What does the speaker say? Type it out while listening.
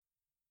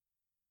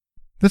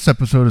This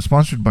episode is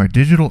sponsored by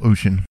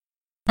DigitalOcean.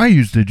 I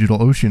use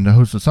DigitalOcean to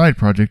host a side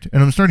project,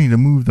 and I'm starting to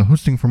move the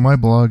hosting for my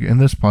blog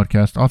and this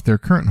podcast off their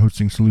current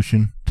hosting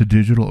solution to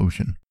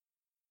DigitalOcean.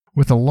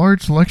 With a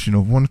large selection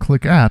of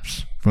one-click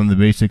apps, from the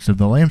basics of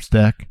the LAMP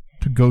stack,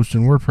 to Ghost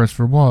and WordPress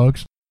for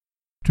blogs,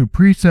 to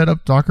pre-set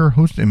up Docker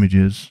host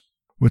images,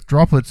 with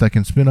droplets that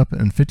can spin up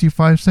in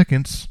 55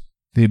 seconds,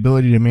 the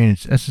ability to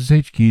manage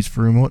SSH keys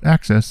for remote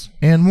access,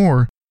 and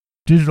more,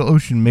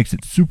 DigitalOcean makes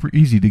it super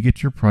easy to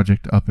get your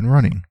project up and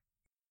running.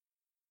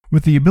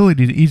 With the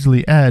ability to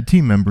easily add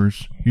team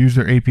members, use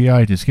their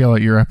API to scale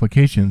out your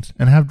applications,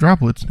 and have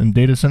droplets in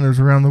data centers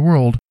around the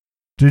world,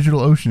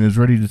 DigitalOcean is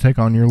ready to take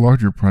on your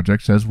larger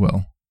projects as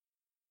well.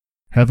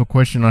 Have a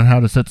question on how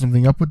to set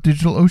something up with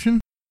DigitalOcean?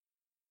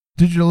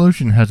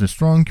 DigitalOcean has a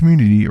strong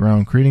community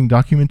around creating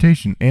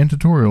documentation and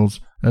tutorials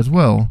as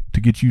well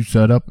to get you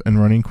set up and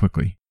running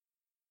quickly.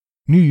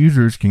 New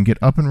users can get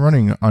up and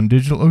running on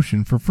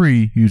DigitalOcean for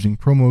free using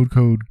promo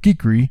code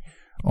GEEKRY,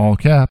 all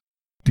cap,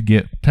 to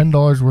get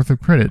 $10 worth of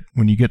credit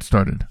when you get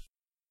started.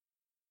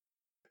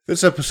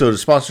 This episode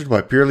is sponsored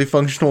by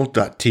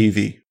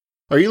PurelyFunctional.tv.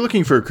 Are you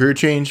looking for a career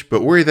change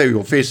but worry that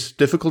you'll face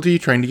difficulty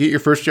trying to get your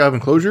first job in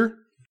Clojure?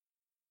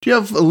 Do you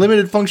have a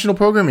limited functional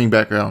programming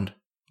background?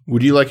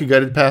 Would you like a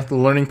guided path to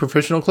learning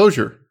professional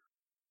Clojure?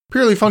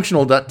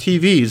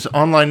 PurelyFunctional.tv's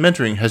online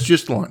mentoring has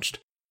just launched.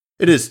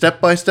 It is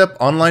step-by-step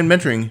online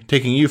mentoring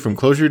taking you from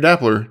Clojure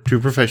dabbler to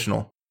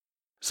professional.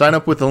 Sign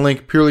up with the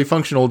link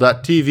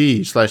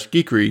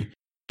purelyfunctional.tv/geekery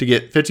to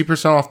get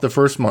 50% off the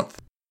first month.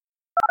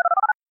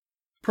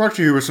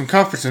 Proctor here with some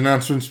conference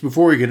announcements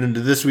before we get into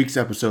this week's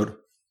episode.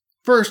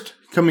 First,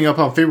 coming up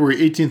on February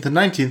 18th and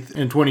 19th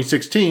in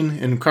 2016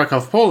 in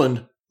Krakow,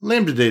 Poland,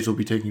 Lambda Days will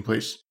be taking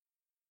place.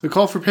 The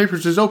call for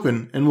papers is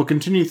open and will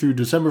continue through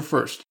December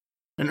 1st,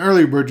 and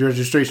early bird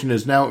registration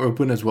is now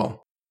open as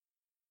well.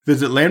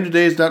 Visit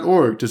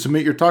lambdadays.org to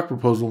submit your talk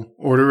proposal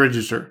or to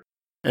register.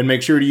 And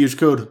make sure to use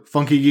code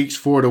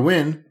FUNKYGEEKS4 to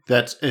win,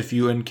 that's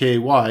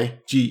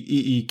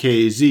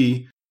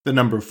FUNKYGEEKZ, the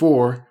number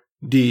 4,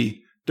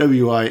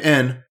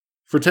 DWIN,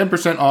 for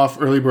 10% off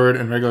early bird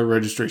and regular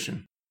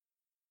registration.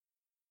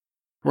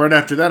 Right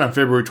after that, on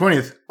February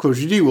 20th,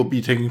 Clojure D will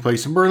be taking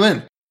place in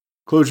Berlin.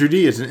 Clojure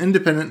D is an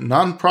independent,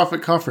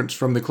 non-profit conference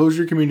from the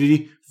Clojure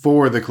community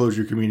for the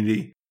Clojure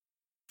community.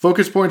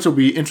 Focus points will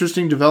be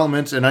interesting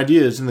developments and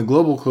ideas in the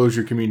global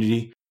Clojure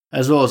community,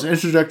 as well as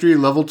introductory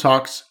level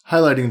talks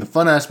highlighting the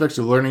fun aspects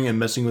of learning and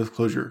messing with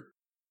Clojure.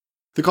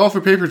 The call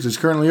for papers is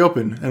currently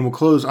open and will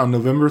close on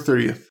November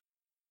 30th.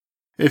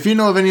 If you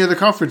know of any other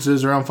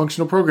conferences around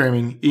functional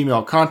programming,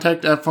 email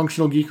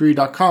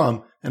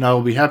contact@functionalgeekery.com and I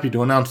will be happy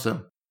to announce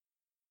them.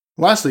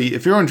 Lastly,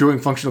 if you're enjoying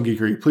Functional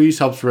Geekery, please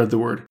help spread the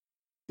word.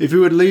 If you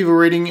would leave a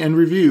rating and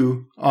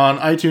review on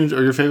iTunes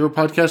or your favorite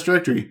podcast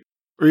directory,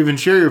 or even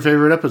share your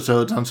favorite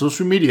episodes on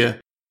social media,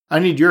 I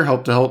need your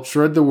help to help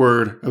spread the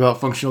word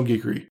about Functional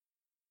Geekery.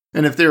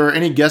 And if there are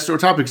any guests or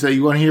topics that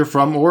you want to hear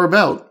from or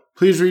about,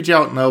 please reach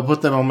out and I will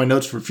put them on my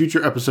notes for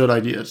future episode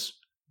ideas.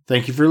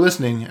 Thank you for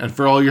listening and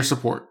for all your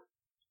support.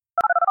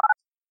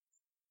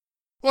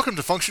 Welcome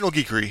to Functional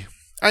Geekery.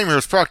 I'm your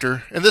host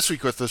Proctor, and this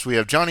week with us we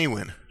have Johnny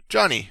Wynn.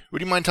 Johnny,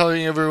 would you mind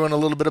telling everyone a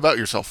little bit about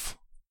yourself?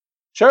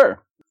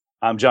 Sure.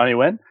 I'm Johnny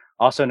Wynn,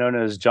 also known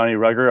as Johnny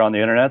Rugger on the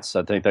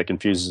internets. I think that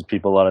confuses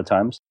people a lot of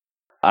times.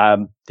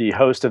 I'm the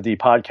host of the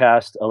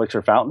podcast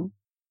Elixir Fountain.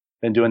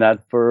 Been doing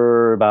that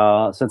for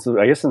since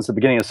the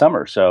beginning of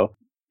summer. So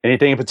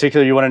anything in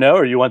particular you want to know,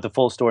 or you want the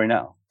full story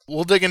now?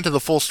 We'll dig into the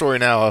full story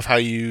now of how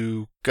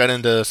you got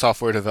into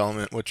software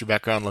development, what your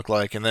background looked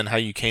like, and then how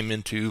you came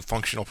into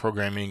functional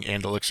programming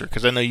and Elixir.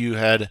 Because I know you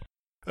had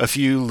a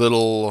few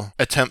little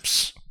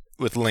attempts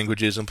with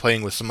languages and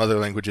playing with some other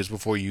languages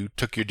before you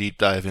took your deep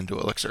dive into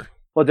Elixir.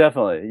 Well,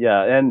 definitely.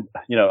 Yeah. And,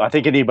 I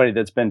think anybody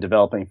that's been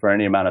developing for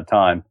any amount of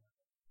time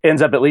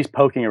ends up at least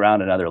poking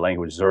around in other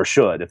languages, or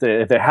should. If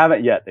they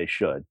haven't yet, they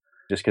should,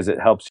 just because it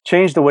helps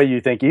change the way you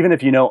think. Even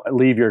if you don't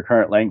leave your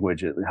current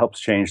language, it helps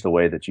change the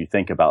way that you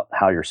think about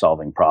how you're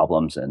solving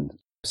problems and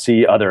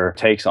see other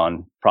takes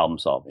on problem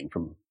solving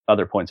from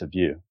other points of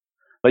view.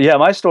 But yeah,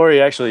 my story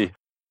actually,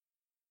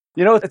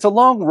 it's a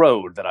long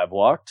road that I've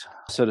walked,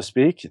 so to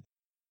speak.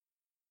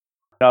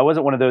 I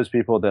wasn't one of those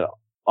people that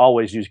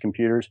always used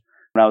computers.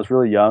 When I was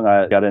really young,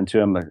 I got into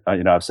them.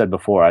 I've said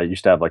before, I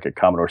used to have like a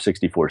Commodore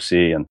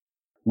 64C and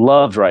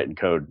loved writing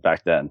code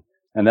back then.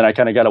 And then I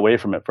kind of got away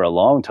from it for a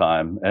long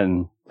time.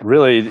 And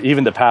really,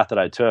 even the path that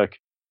I took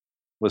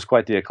was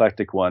quite the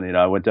eclectic one.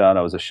 I went down,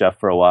 I was a chef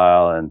for a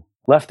while and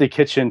left the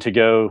kitchen to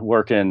go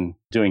work in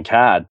doing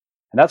CAD.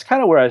 And that's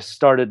kind of where I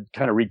started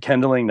kind of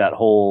rekindling that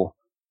whole,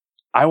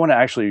 I want to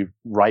actually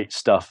write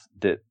stuff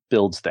that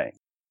builds things.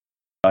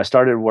 I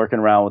started working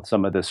around with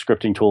some of the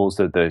scripting tools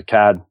that the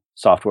CAD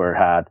software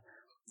had.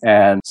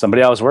 And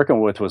somebody I was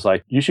working with was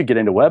like, you should get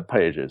into web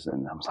pages.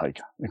 And I was like,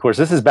 of course,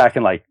 this is back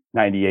in like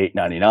 98,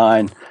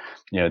 99.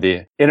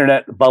 The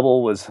internet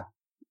bubble was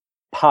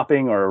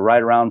popping or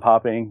right around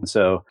popping.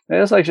 So it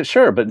was like,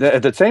 sure. But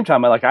at the same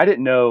time, I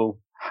didn't know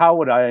how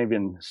would I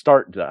even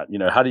start that?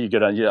 How do you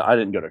get on? I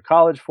didn't go to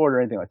college for it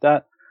or anything like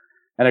that.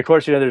 And of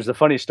course, there's a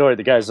funny story.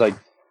 The guy's like,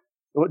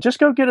 well, just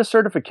go get a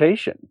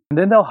certification and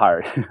then they'll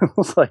hire you. I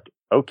was like,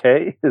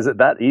 okay, is it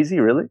that easy,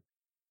 really?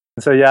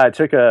 And so, yeah, I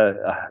took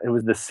it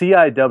was the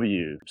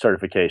CIW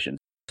certification,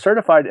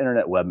 Certified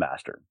Internet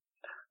Webmaster.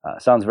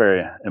 Sounds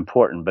very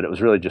important, but it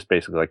was really just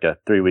basically like a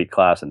 3-week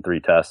class and 3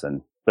 tests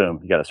and boom,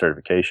 you got a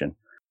certification.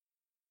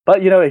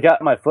 But, it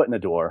got my foot in the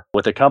door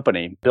with a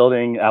company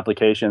building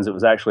applications. It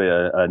was actually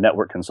a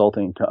network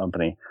consulting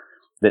company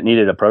that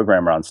needed a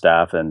programmer on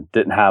staff and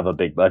didn't have a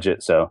big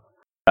budget. So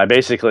I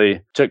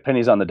basically took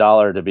pennies on the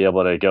dollar to be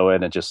able to go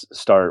in and just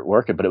start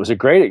working. But it was a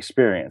great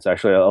experience.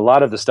 Actually, a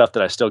lot of the stuff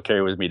that I still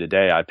carry with me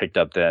today, I picked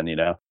up then,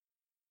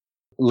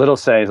 Little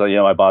sayings like,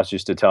 my boss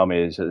used to tell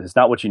me, it's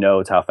not what you know,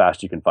 it's how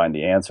fast you can find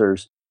the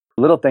answers.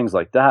 Little things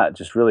like that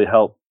just really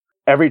help.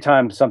 Every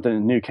time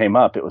something new came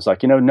up, it was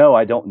like, no,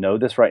 I don't know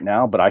this right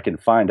now, but I can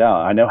find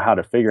out. I know how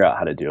to figure out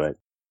how to do it.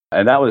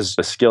 And that was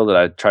a skill that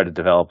I tried to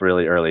develop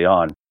really early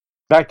on.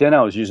 Back then,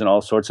 I was using all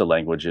sorts of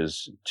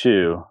languages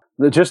too.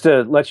 Just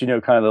to let you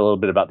know kind of a little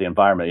bit about the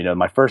environment,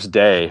 my first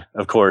day,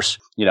 of course,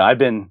 I've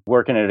been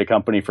working at a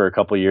company for a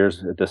couple of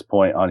years at this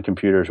point on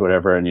computers,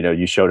 whatever. And,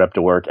 you showed up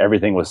to work,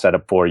 everything was set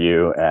up for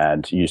you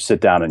and you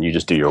sit down and you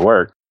just do your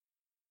work.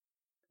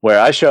 Where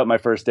I show up my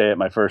first day at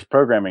my first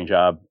programming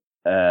job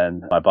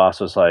and my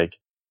boss was like,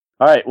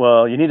 all right,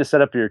 well, you need to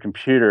set up your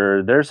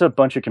computer. There's a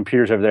bunch of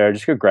computers over there.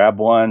 Just go grab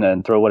one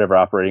and throw whatever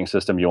operating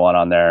system you want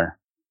on there.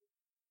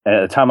 And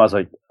at the time I was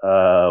like,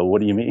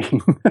 what do you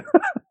mean?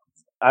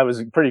 I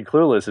was pretty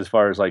clueless as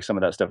far as like some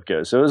of that stuff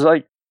goes. So it was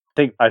like, I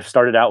think I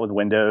started out with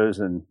Windows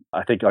and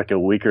I think like a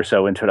week or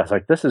so into it, I was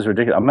like, this is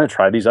ridiculous. I'm going to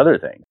try these other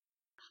things.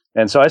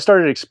 And so I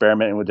started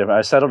experimenting with different,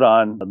 I settled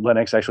on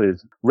Linux. Actually,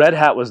 Red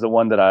Hat was the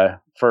one that I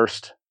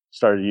first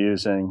started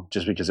using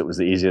just because it was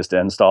the easiest to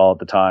install at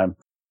the time.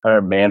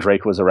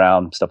 Mandrake was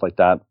around, stuff like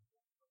that.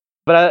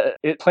 But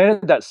it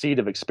planted that seed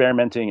of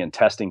experimenting and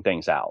testing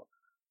things out.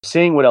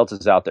 Seeing what else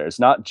is out there. It's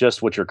not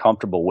just what you're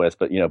comfortable with,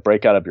 but,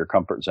 break out of your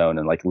comfort zone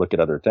and like look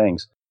at other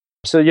things.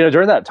 So,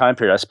 during that time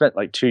period, I spent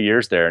like 2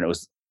 years there and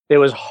it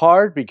was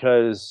hard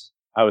because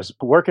I was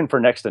working for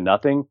next to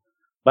nothing,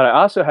 but I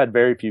also had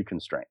very few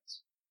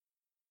constraints.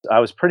 I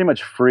was pretty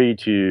much free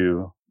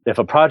to, if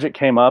a project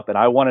came up and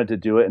I wanted to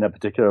do it in a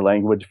particular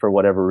language for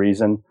whatever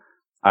reason,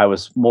 I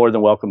was more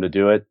than welcome to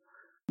do it.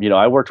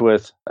 I worked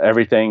with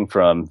everything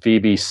from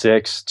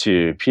VB6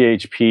 to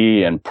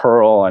PHP and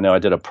Perl. I know I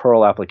did a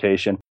Perl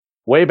application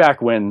way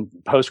back when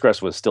Postgres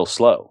was still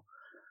slow.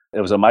 It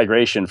was a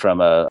migration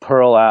from a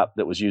Perl app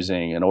that was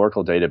using an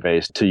Oracle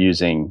database to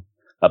using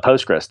a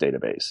Postgres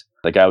database.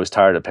 The guy was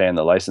tired of paying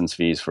the license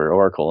fees for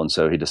Oracle, and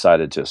so he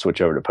decided to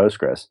switch over to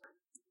Postgres.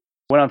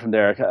 Went on from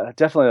there.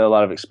 Definitely a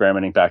lot of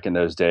experimenting back in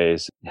those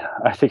days.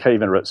 I think I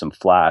even wrote some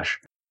Flash,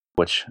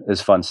 which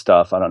is fun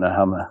stuff. I don't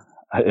know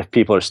if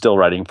people are still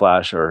writing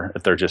Flash or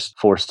if they're just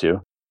forced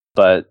to.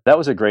 But that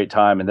was a great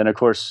time. And then, of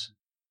course,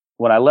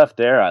 when I left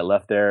there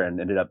and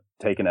ended up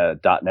taking a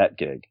 .NET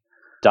gig.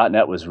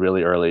 .NET was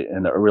really early,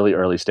 in the really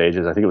early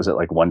stages. I think it was at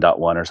like 1.1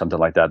 or something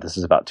like that. This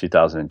is about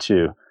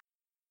 2002.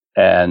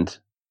 And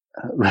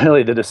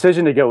really the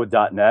decision to go with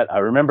 .NET, I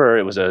remember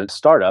it was a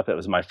startup. It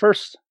was my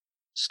first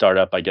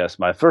startup, I guess,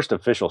 my first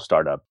official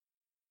startup.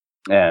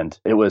 And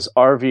it was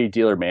RV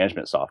dealer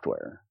management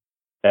software.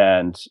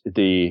 And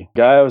the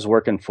guy I was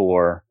working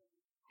for,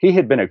 he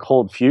had been a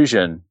Cold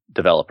Fusion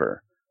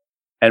developer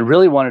and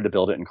really wanted to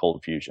build it in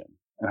Cold Fusion.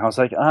 And I was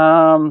like,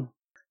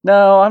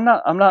 no, I'm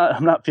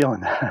not feeling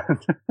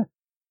that.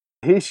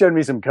 He showed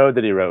me some code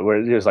that he wrote where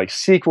it was like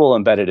SQL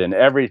embedded in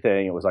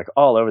everything. It was like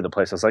all over the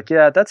place. I was like,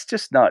 yeah, that's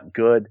just not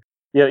good.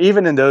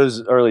 Even in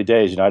those early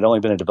days, I'd only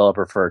been a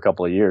developer for a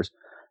couple of years.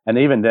 And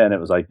even then it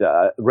was like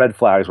the red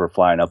flags were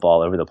flying up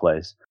all over the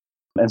place.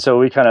 And so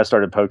we kind of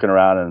started poking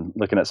around and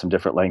looking at some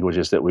different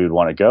languages that we would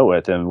want to go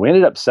with. And we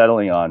ended up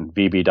settling on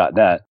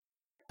VB.NET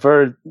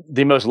for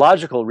the most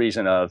logical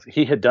reason of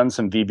he had done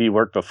some VB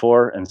work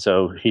before. And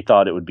so he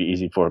thought it would be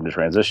easy for him to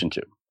transition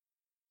to.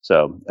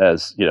 So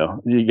as you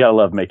got to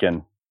love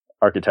making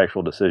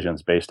architectural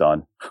decisions based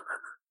on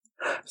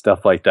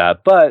stuff like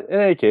that. But in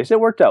any case, it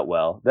worked out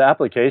well. The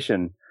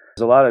application,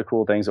 there's a lot of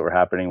cool things that were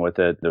happening with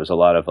it. There was a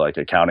lot of like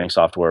accounting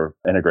software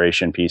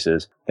integration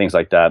pieces, things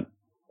like that.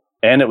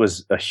 And it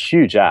was a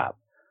huge app.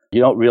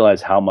 You don't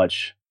realize how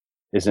much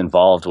is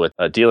involved with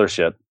a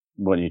dealership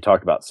when you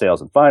talk about sales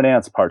and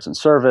finance, parts and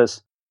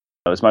service.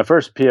 It was my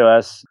first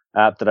POS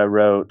app that I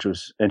wrote, which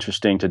was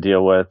interesting to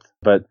deal with.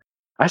 But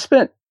I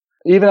spent,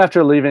 even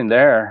after leaving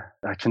there,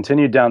 I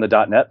continued down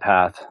the .NET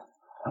path.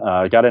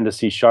 I got into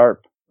C#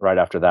 right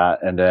after that.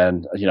 And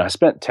then, I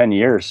spent 10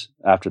 years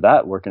after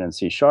that working in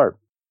C#.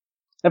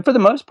 And for the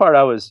most part,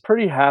 I was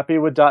pretty happy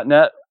with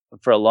 .NET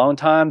for a long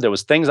time. There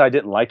was things I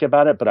didn't like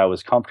about it, but I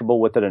was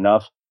comfortable with it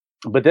enough.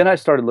 But then I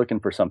started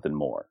looking for something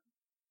more.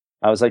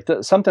 I was like,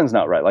 something's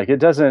not right. Like it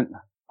doesn't,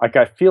 like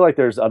I feel like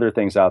there's other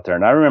things out there.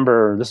 And I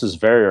remember this is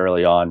very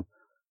early on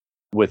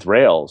with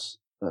Rails.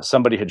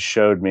 Somebody had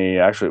showed me,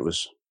 actually it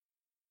was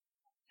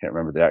can't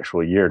remember the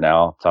actual year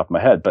now off the top of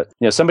my head, but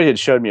somebody had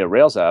showed me a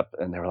Rails app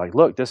and they were like,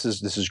 look, this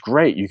is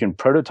great. You can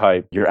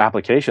prototype your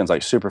applications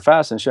like super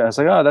fast and shit. I was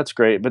like, oh, that's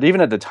great. But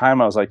even at the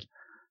time I was like,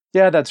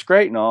 yeah, that's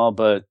great and all,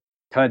 but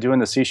kind of doing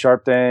the C#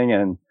 thing.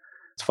 And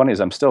it's funny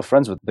is I'm still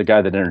friends with the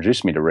guy that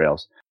introduced me to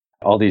Rails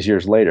all these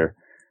years later.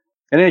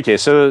 In any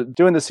case, so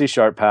doing the C#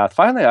 path,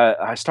 finally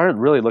I started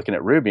really looking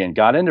at Ruby and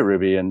got into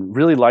Ruby and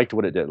really liked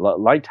what it did,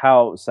 liked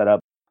how it was set up,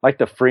 liked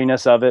the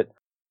freeness of it.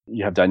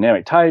 You have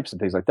dynamic types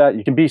and things like that.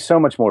 You can be so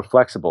much more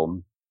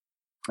flexible.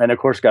 And of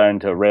course, got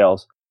into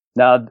Rails.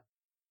 Now,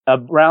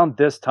 around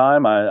this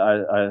time,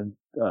 I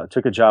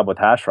took a job with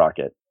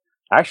HashRocket,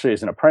 actually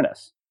as an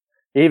apprentice.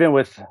 Even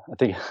with, I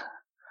think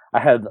I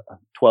had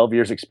 12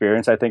 years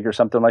experience, I think, or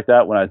something like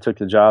that when I took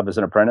the job as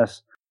an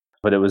apprentice.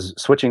 But it was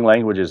switching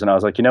languages. And I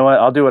was like, you know what?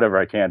 I'll do whatever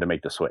I can to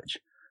make the switch.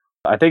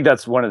 I think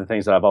that's one of the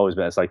things that I've always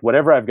been. It's like,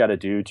 whatever I've got to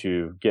do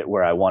to get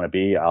where I want to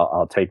be,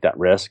 I'll take that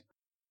risk.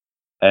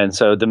 And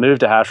so the move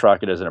to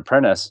HashRocket as an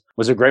apprentice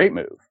was a great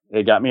move.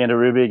 It got me into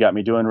Ruby, got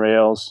me doing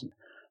Rails.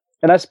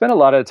 And I spent a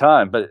lot of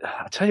time, but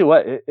I'll tell you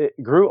what,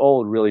 it grew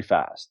old really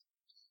fast.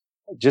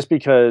 Just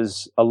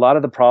because a lot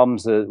of the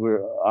problems that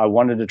I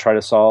wanted to try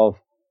to solve,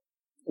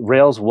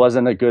 Rails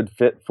wasn't a good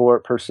fit for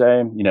it per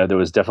se. There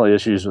was definitely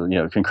issues with,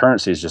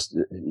 concurrency is just,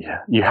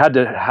 you had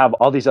to have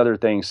all these other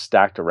things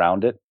stacked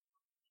around it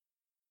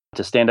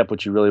to stand up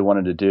what you really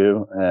wanted to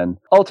do. And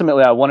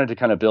ultimately, I wanted to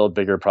kind of build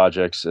bigger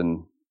projects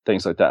and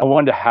things like that. I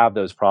wanted to have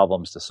those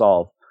problems to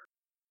solve.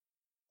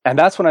 And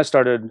that's when I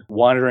started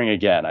wandering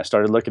again. I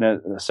started looking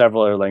at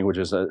several other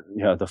languages.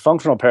 The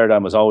functional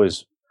paradigm was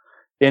always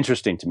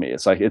interesting to me.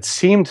 It's like, it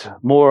seemed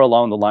more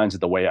along the lines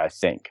of the way I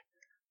think.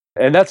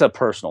 And that's a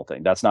personal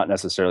thing. That's not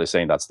necessarily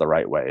saying that's the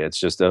right way. It's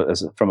just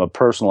from a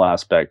personal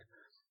aspect.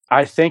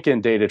 I think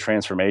in data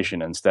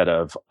transformation instead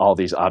of all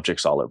these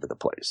objects all over the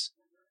place.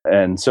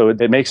 And so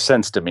it makes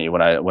sense to me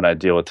when I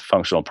deal with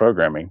functional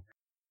programming.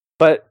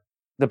 But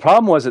the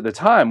problem was at the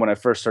time when I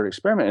first started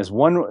experimenting is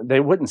they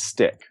wouldn't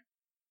stick.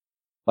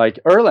 Like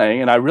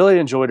Erlang, and I really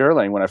enjoyed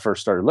Erlang when I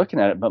first started looking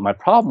at it, but my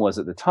problem was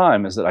at the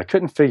time is that I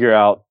couldn't figure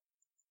out,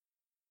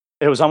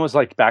 it was almost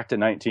like back to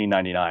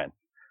 1999.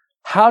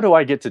 How do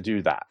I get to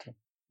do that?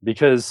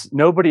 Because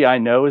nobody I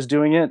know is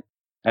doing it,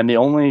 and the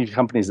only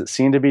companies that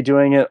seem to be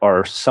doing it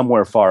are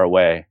somewhere far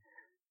away.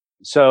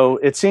 So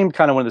it seemed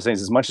kind of one of those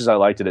things, as much as I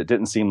liked it, it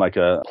didn't seem like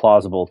a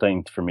plausible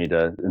thing for me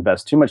to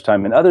invest too much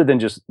time in other than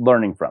just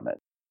learning from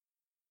it,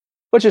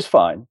 which is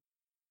fine.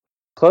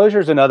 Clojure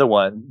is another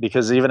one,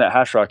 because even at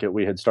HashRocket,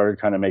 we had started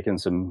kind of making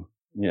some,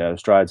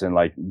 strides in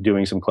like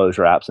doing some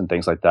Clojure apps and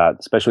things like that,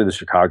 especially the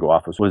Chicago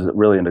office was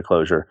really into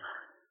Clojure.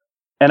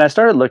 And I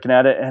started looking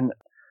at it and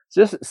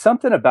just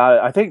something about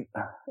it, I think,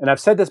 and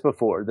I've said this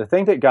before, the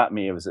thing that got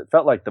me was it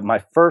felt like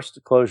my first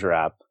Clojure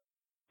app,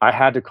 I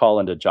had to call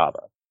into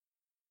Java.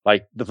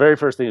 Like the very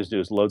first thing to do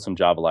is load some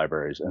Java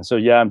libraries. And so,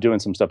 yeah, I'm doing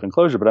some stuff in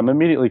Clojure, but I'm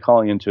immediately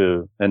calling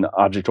into an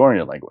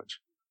object-oriented language.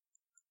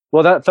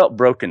 Well, that felt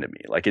broken to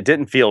me. Like it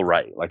didn't feel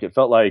right. Like it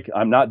felt like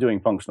I'm not doing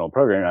functional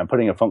programming. I'm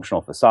putting a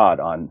functional facade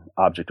on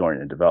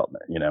object-oriented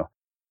development,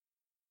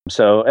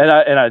 So,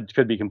 and I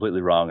could be completely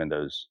wrong in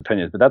those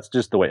opinions, but that's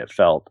just the way it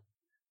felt.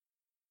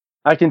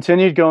 I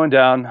continued going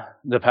down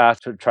the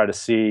path to try to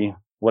see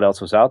what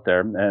else was out there.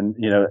 And,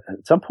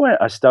 at some point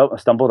I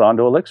stumbled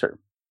onto Elixir.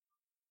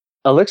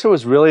 Elixir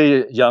was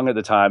really young at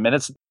the time, and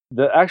it's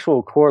the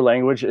actual core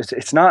language.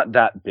 It's not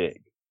that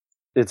big.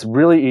 It's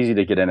really easy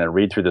to get in and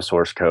read through the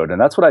source code.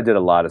 And that's what I did a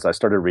lot is I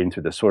started reading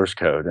through the source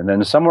code. And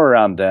then somewhere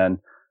around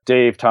then,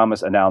 Dave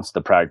Thomas announced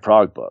the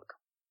Prague book.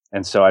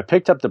 And so I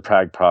picked up the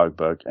Prague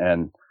book,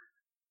 and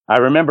I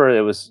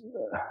remember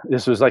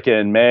this was like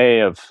in May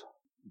of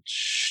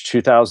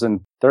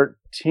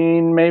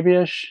 2013,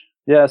 maybe-ish.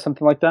 Yeah,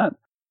 something like that.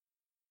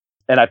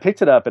 And I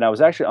picked it up, and I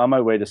was actually on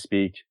my way to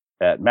speak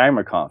at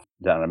MagmaConf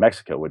down in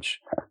Mexico, which,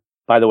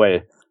 by the way,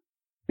 if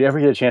you ever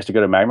get a chance to go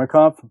to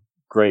MagmaConf,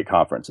 great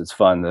conference. It's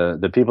fun.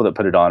 The people that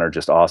put it on are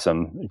just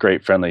awesome,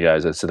 great, friendly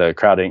guys. It's the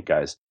Crowd Inc.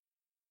 guys.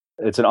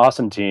 It's an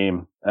awesome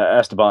team.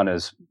 Esteban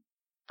is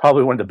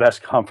probably one of the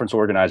best conference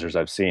organizers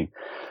I've seen.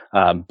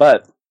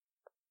 But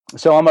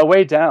so on my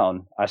way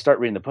down, I start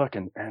reading the book,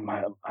 and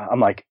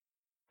I'm like,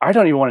 I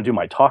don't even want to do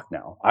my talk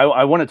now.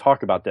 I want to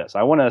talk about this.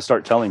 I want to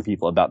start telling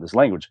people about this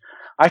language.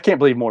 I can't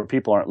believe more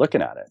people aren't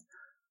looking at it.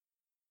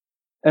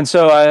 And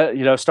so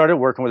I, started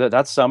working with it.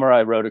 That summer,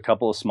 I wrote a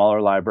couple of smaller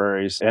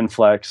libraries.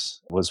 Nflex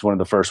was one of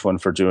the first one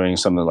for doing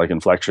something like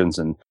inflections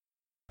and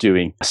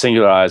doing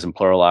singularize and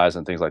pluralize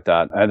and things like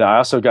that. And I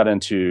also got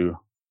into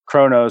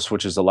Chronos,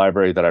 which is a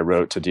library that I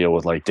wrote to deal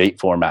with like date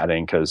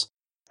formatting, because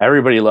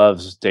everybody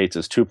loves dates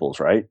as tuples,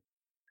 right?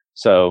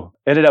 So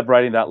ended up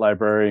writing that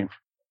library.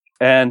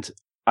 And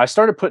I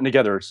started putting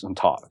together some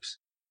talks.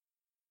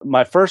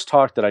 My first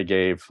talk that I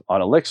gave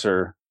on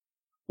Elixir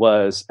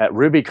was at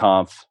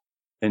RubyConf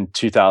in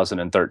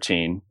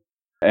 2013.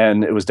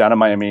 And it was down in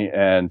Miami.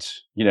 And,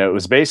 it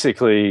was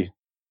basically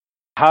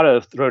how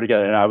to throw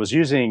together. And I was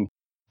using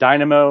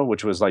Dynamo,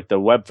 which was like the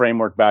web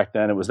framework back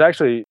then. It was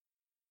actually,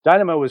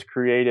 Dynamo was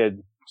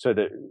created so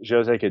that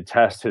Jose could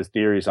test his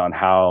theories on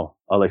how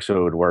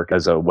Elixir would work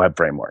as a web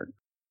framework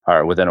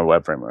or within a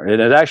web framework. It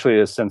actually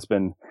has since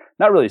been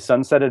not really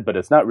sunsetted, but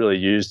it's not really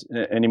used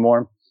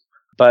anymore.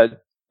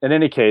 But in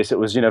any case, it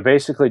was,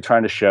 basically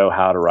trying to show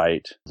how to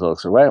write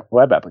Elixir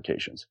web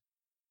applications.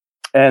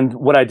 And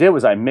what I did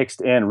was I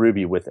mixed in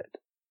Ruby with it.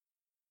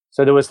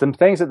 So there was some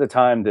things at the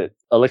time that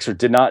Elixir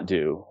did not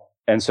do.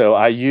 And so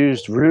I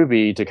used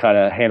Ruby to kind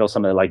of handle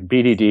some of it, like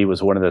BDD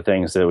was one of the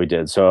things that we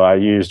did. So I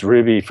used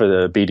Ruby for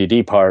the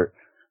BDD part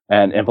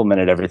and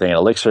implemented everything in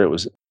Elixir. It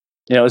was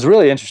a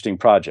really interesting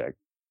project.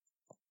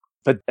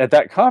 But at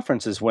that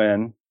conference is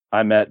when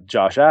I met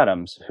Josh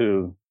Adams,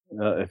 who,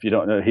 if you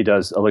don't know, he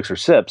does Elixir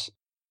SIPs.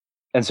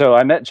 And so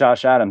I met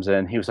Josh Adams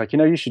and he was like,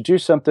 you should do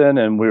something.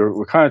 And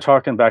we're kind of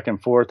talking back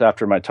and forth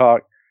after my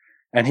talk.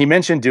 And he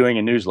mentioned doing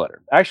a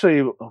newsletter.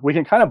 Actually, we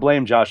can kind of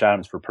blame Josh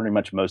Adams for pretty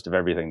much most of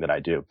everything that I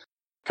do,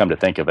 come to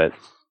think of it.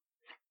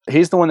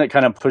 He's the one that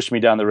kind of pushed me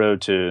down the road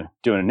to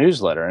doing a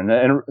newsletter.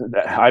 And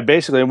I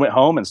basically went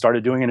home and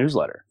started doing a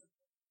newsletter.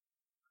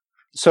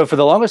 So for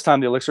the longest time,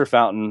 the Elixir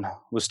Fountain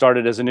was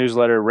started as a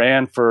newsletter,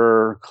 ran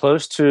for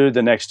close to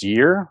the next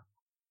year,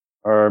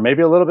 or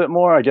maybe a little bit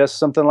more, I guess,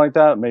 something like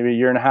that, maybe a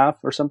year and a half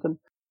or something.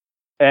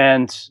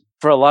 And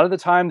for a lot of the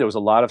time, there was a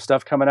lot of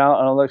stuff coming out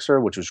on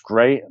Elixir, which was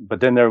great. But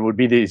then there would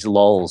be these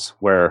lulls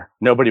where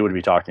nobody would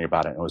be talking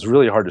about it. It was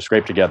really hard to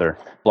scrape together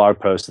blog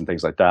posts and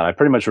things like that. I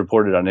pretty much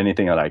reported on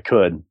anything that I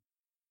could.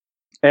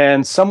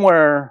 And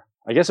somewhere,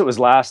 I guess it was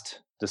last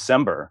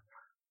December,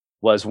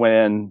 was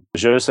when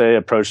Jose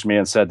approached me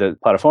and said that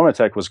Plataforma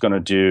Tech was going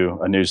to do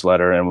a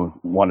newsletter and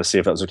wanted to see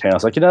if that was okay. I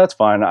was like, that's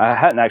fine. I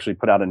hadn't actually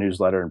put out a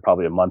newsletter in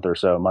probably a month or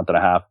so, a month and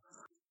a half.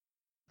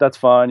 That's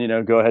fine,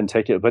 go ahead and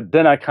take it. But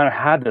then I kind of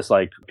had this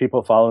like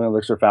people following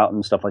Elixir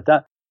Fountain, stuff like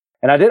that.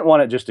 And I didn't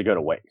want it just to go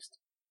to waste.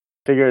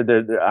 Figured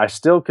that I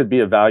still could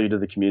be of value to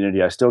the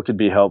community. I still could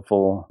be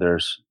helpful.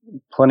 There's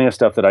plenty of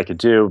stuff that I could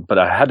do, but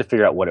I had to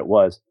figure out what it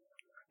was.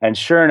 And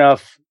sure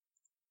enough,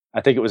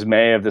 I think it was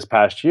May of this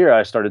past year,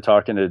 I started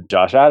talking to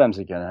Josh Adams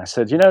again. And I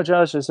said,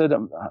 Josh, I said,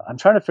 I'm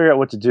trying to figure out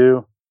what to do.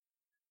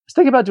 I was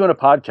thinking about doing a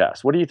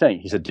podcast. What do you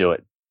think? He said, do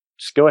it.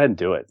 Just go ahead and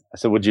do it. I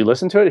said, would you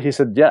listen to it? He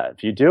said, yeah,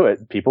 if you do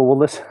it, people will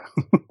listen.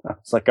 I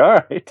was like, all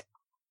right.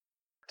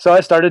 So I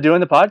started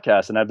doing the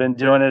podcast and I've been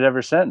doing it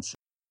ever since.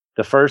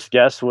 The first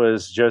guest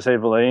was Jose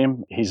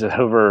Valim. He's at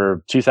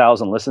over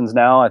 2,000 listens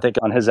now, I think,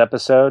 on his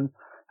episode.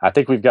 I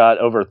think we've got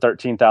over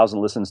 13,000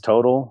 listens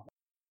total.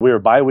 We were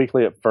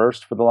bi-weekly at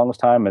first for the longest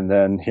time. And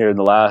then here in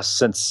the last,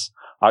 since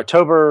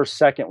October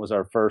 2nd was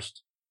our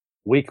first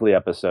weekly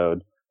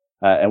episode.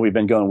 And we've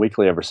been going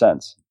weekly ever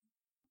since.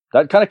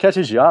 That kind of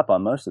catches you up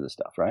on most of the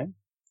stuff, right?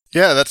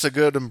 Yeah, that's a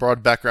good and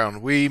broad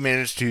background. We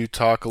managed to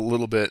talk a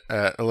little bit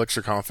at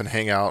ElixirConf and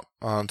hang out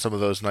on some of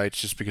those nights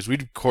just because we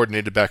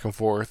coordinated back and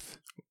forth,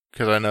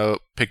 because I know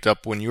it picked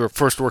up when you were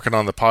first working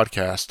on the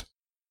podcast.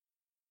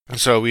 And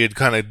so we had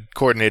kind of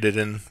coordinated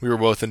and we were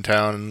both in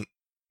town and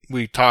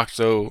we talked.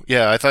 So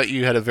yeah, I thought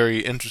you had a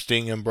very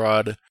interesting and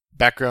broad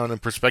background and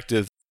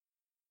perspective.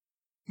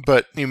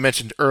 But you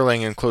mentioned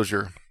Erlang and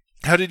Clojure.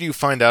 How did you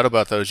find out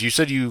about those? You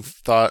said you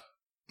thought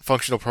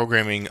functional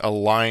programming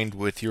aligned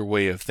with your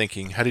way of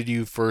thinking. How did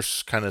you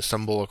first kind of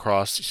stumble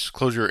across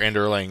Clojure and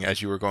Erlang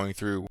as you were going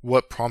through?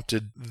 What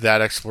prompted that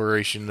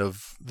exploration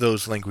of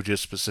those languages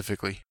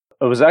specifically?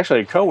 It was actually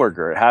a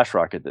coworker at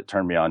HashRocket that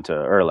turned me on to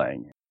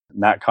Erlang.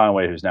 Matt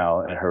Conway, who's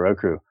now at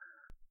Heroku,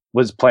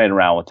 was playing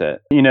around with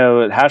it.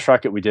 At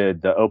HashRocket, we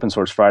did the Open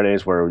Source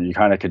Fridays where you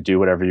kind of could do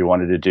whatever you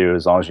wanted to do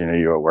as long as you knew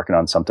you were working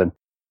on something.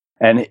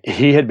 And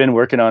he had been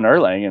working on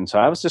Erlang, and so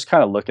I was just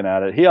kind of looking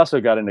at it. He also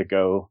got into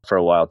Go for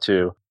a while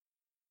too.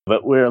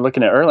 But we were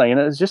looking at Erlang, and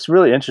it was just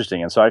really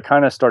interesting. And so I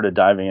kind of started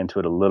diving into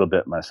it a little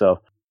bit myself.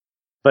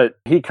 But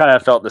he kind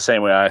of felt the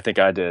same way I think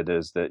I did,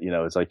 is that,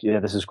 it's like,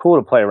 yeah, this is cool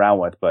to play around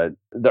with, but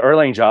the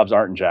Erlang jobs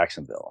aren't in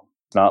Jacksonville.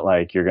 It's not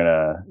like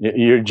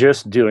you're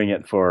just doing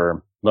it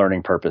for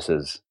learning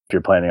purposes if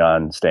you're planning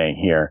on staying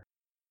here.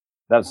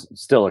 That's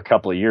still a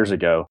couple of years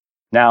ago.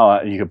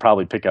 Now you could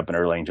probably pick up an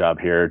Erlang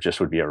job here, just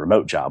would be a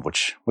remote job,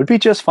 which would be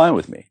just fine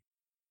with me.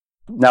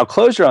 Now,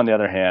 Clojure, on the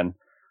other hand,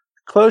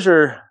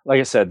 Clojure, like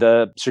I said,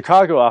 the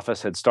Chicago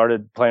office had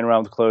started playing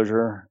around with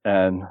Clojure,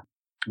 and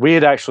we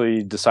had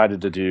actually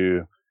decided to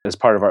do, as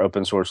part of our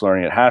open source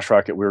learning at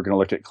HashRocket, we were going to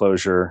look at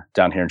Clojure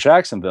down here in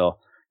Jacksonville.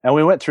 And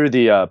we went through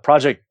the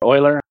Project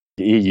Euler,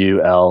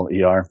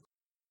 EULER.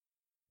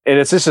 And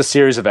it's just a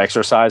series of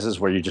exercises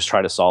where you just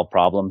try to solve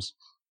problems.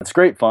 It's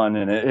great fun,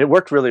 and it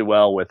worked really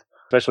well with,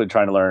 especially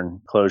trying to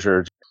learn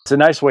Clojure. It's a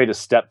nice way to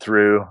step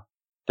through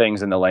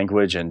things in the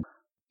language. And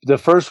the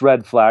first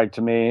red flag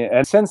to me,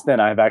 and since then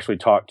I've actually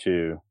talked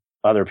to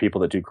other people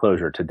that do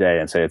Clojure today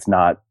and say it's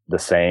not the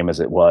same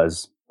as it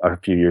was a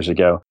few years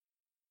ago.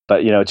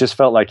 But, it just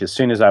felt like as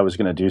soon as I was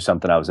going to do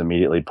something, I was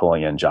immediately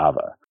pulling in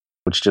Java,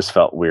 which just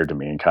felt weird to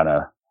me and kind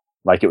of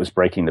like it was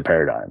breaking the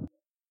paradigm.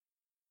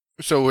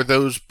 So were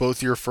those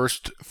both your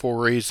first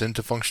forays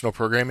into functional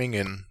programming,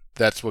 and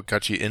that's what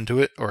got you into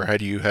it? Or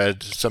had you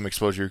had some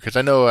exposure? Because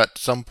I know at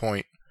some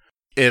point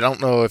I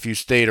don't know if you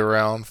stayed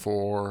around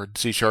for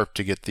C#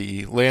 to get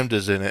the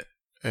lambdas in it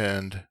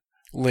and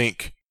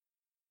LINQ,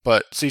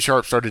 but C#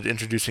 started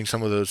introducing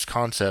some of those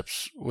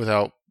concepts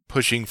without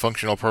pushing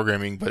functional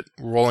programming, but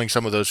rolling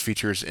some of those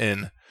features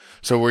in.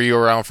 So were you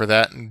around for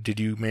that, and did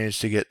you manage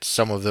to get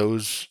some of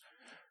those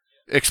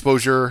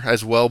exposure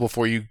as well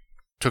before you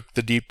took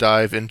the deep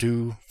dive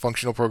into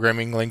functional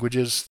programming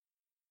languages?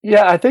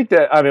 Yeah, I think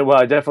that, I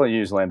definitely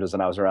used lambdas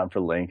and I was around for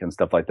LINQ and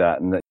stuff like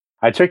that. And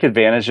I took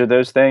advantage of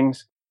those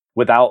things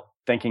without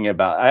thinking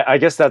about, I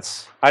guess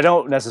I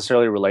don't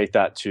necessarily relate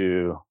that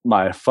to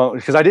my phone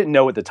because I didn't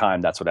know at the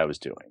time that's what I was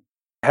doing.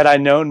 Had I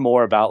known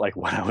more about like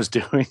what I was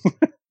doing,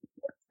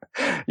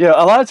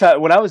 a lot of times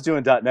when I was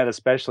doing .NET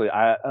especially,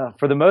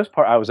 for the most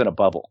part, I was in a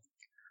bubble.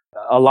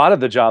 A lot of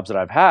the jobs that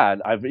I've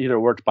had, I've either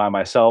worked by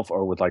myself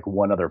or with like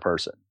one other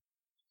person.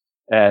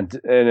 And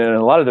in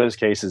a lot of those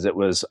cases,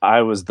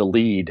 I was the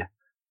lead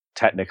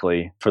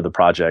technically for the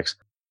projects.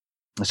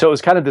 So it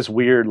was kind of this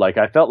weird, like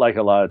I felt like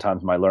a lot of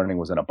times my learning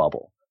was in a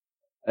bubble.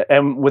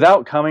 And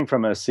without coming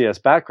from a CS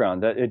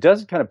background, that it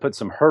does kind of put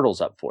some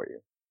hurdles up for you.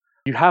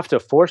 You have to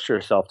force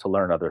yourself to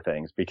learn other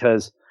things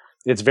because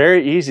it's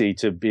very easy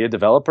to be a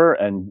developer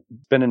and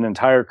spend an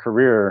entire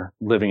career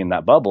living in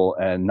that bubble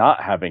and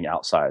not having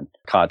outside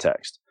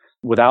context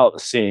without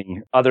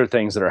seeing other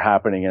things that are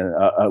happening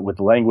with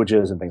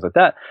languages and things like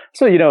that.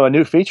 So, a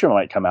new feature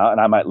might come out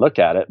and I might look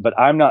at it, but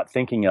I'm not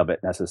thinking of it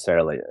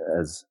necessarily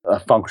as a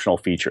functional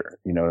feature.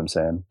 You know what I'm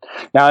saying?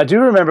 Now, I do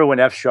remember when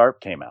F#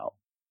 came out,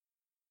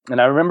 and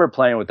I remember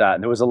playing with that.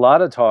 And there was a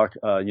lot of talk,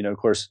 of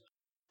course,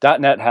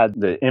 .NET had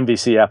the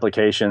MVC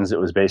applications. It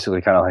was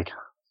basically kind of like,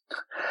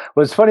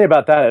 what's funny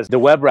about that is the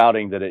web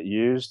routing that it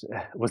used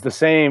was the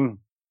same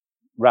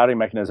routing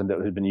mechanism that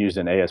had been used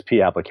in ASP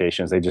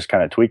applications. They just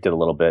kind of tweaked it a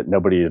little bit.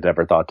 Nobody had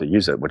ever thought to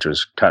use it, which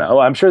was kind of,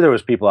 I'm sure there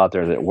was people out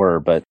there that were,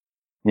 but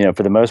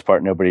for the most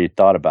part, nobody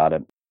thought about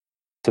it.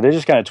 So they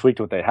just kind of tweaked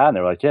what they had and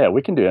they were like, yeah,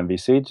 we can do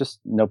MVC, just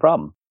no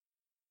problem.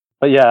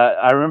 But yeah,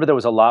 I remember there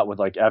was a lot with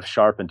like F#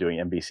 and doing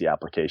MVC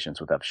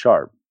applications with F#.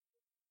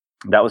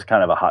 That was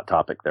kind of a hot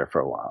topic there for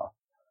a while.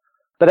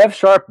 But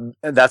F#,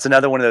 that's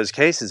another one of those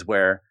cases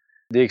where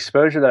the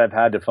exposure that I've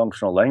had to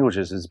functional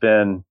languages has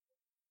been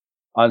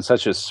on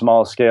such a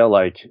small scale.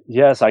 Like,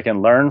 yes, I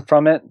can learn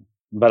from it,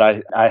 but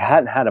I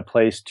hadn't had a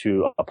place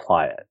to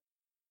apply it.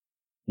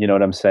 You know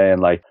what I'm saying?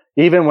 Like,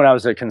 even when I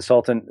was a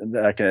consultant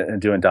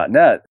doing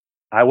 .NET,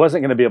 I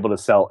wasn't going to be able to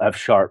sell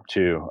F#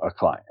 to a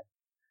client.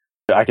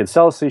 I could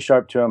sell C#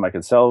 to them. I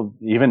could sell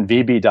even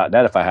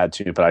VB.NET if I had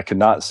to, but I could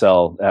not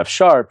sell F#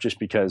 just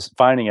because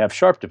finding F#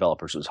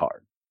 developers was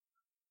hard.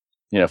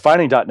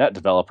 Finding .NET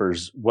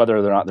developers, whether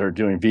or not they're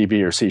doing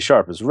VB or C#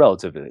 is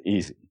relatively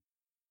easy.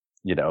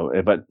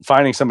 But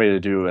finding somebody to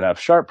do an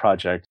F#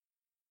 project,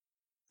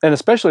 and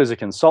especially as a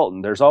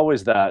consultant, there's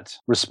always that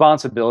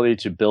responsibility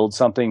to build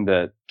something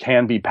that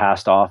can be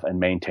passed off and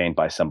maintained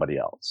by somebody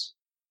else.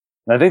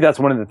 And I think that's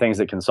one of the things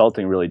that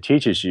consulting really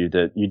teaches you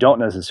that you don't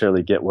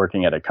necessarily get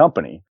working at a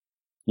company.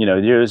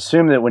 You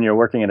assume that when you're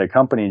working at a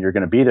company, you're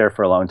going to be there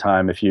for a long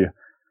time. If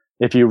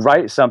you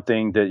write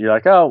something that you're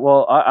like, oh,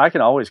 well, I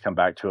can always come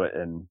back to it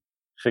and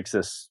fix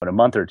this in a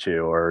month or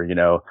two, or,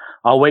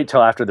 I'll wait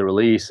till after the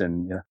release.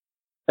 And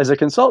as a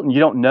consultant, you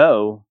don't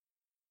know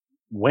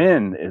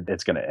when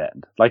it's going to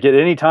end. Like at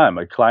any time,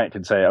 a client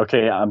could say,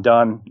 okay, I'm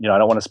done. I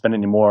don't want to spend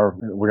any more.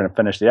 We're going to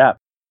finish the app.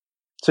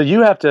 So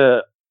you have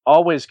to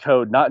always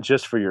code, not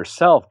just for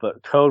yourself,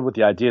 but code with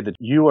the idea that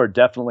you are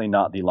definitely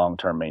not the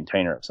long-term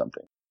maintainer of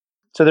something.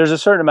 So there's a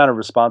certain amount of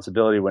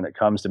responsibility when it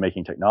comes to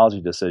making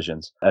technology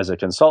decisions as a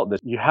consultant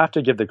that you have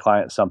to give the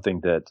client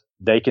something that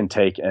they can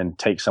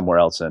take somewhere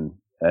else and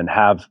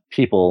have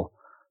people.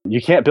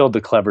 You can't build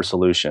the clever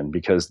solution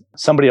because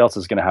somebody else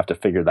is going to have to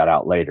figure that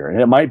out later.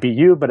 And it might be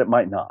you, but it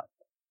might not.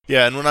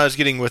 Yeah, and when I was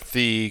getting with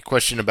the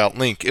question about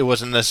LINQ, it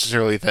wasn't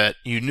necessarily that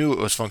you knew it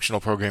was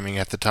functional programming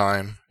at the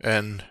time.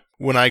 And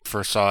when I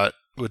first saw it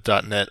with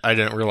 .NET, I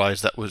didn't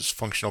realize that was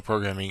functional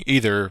programming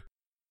either.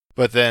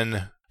 But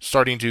then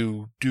starting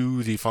to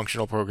do the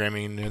functional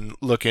programming and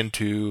look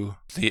into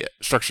the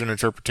structure and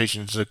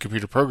interpretations of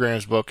computer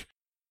programs book,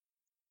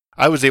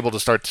 I was able to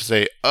start to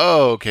say,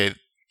 oh, okay,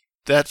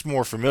 that's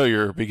more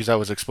familiar because I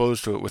was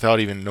exposed to it without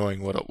even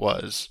knowing what it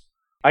was.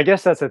 I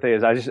guess that's the thing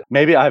is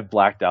maybe I've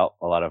blacked out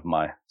a lot of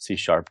my C#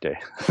 day.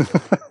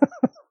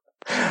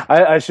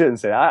 I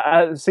shouldn't say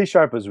C#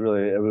 was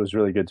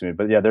really good to me,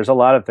 but yeah, there's a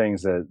lot of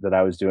things that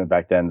I was doing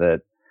back then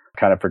that I've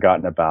kind of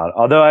forgotten about.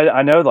 Although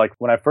I know like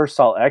when I first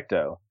saw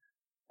Ecto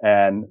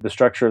and the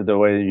structure of the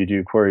way that you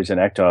do queries in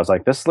Ecto, I was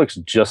like, this looks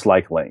just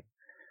like LINQ.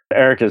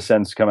 Eric has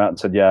since come out and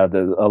said, yeah,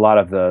 a lot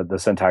of the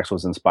syntax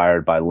was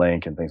inspired by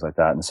LINQ and things like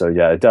that. And so,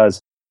 yeah, it does.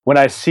 When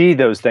I see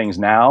those things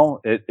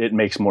now, it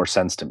makes more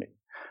sense to me.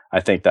 I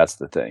think that's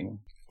the thing.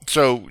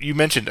 So you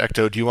mentioned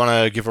Ecto. Do you want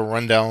to give a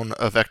rundown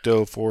of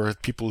Ecto for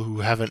people who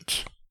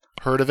haven't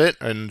heard of it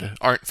and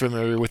aren't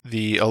familiar with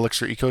the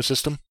Elixir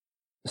ecosystem?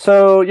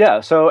 So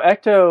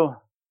Ecto,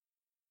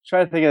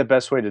 trying to think of the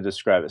best way to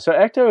describe it. So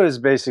Ecto is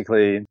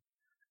basically,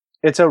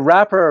 It's a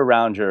wrapper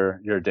around your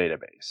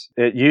database.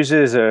 It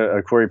uses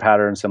a query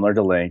pattern similar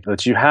to LINQ,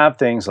 but you have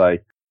things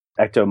like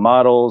Ecto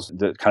models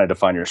that kind of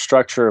define your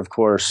structure, of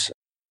course.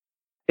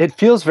 It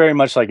feels very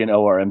much like an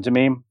ORM to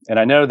me. And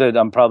I know that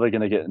I'm probably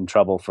going to get in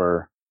trouble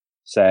for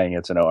saying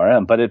it's an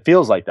ORM, but it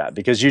feels like that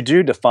because you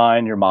do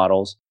define your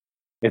models.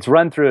 It's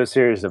run through a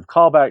series of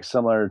callbacks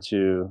similar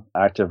to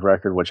Active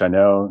Record, which I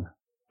know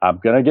I'm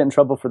going to get in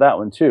trouble for that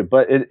one too,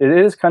 but it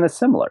is kind of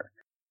similar.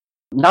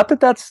 Not that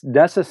that's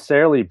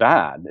necessarily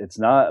bad. It's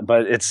not,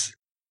 but it's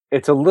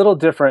a little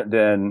different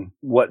than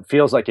what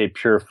feels like a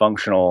pure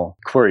functional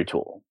query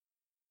tool.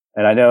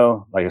 And I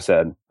know, like I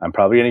said, I'm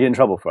probably going to get in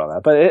trouble for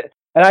all that,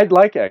 and I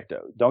like Ecto.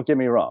 Don't get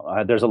me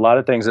wrong. There's a lot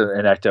of things in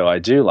Ecto I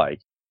do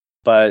like,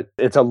 but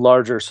it's a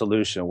larger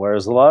solution.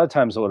 Whereas a lot of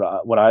times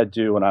what I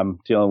do when I'm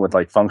dealing with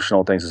like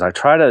functional things is I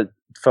try to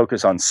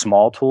focus on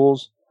small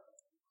tools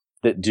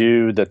that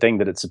do the thing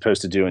that it's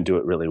supposed to do and do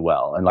it really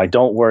well. And like,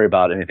 don't worry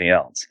about anything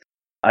else.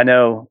 I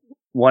know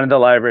one of the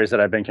libraries that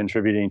I've been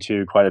contributing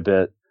to quite a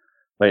bit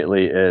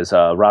lately is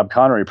a Rob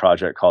Connery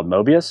project called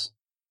Mobius.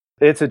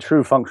 It's a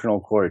true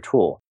functional query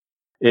tool.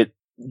 It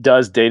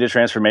does data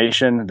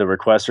transformation. The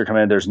requests are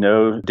coming in. There's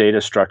no data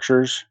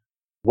structures.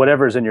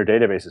 Whatever's in your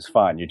database is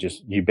fine.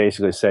 You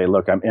basically say,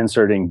 look, I'm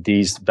inserting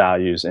these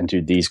values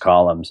into these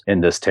columns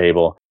in this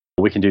table.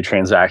 We can do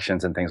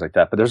transactions and things like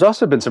that. But there's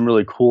also been some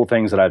really cool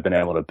things that I've been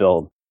able to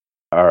build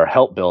or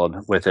help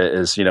build with it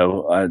is,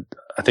 I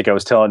think I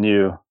was telling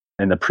you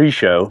in the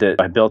pre-show that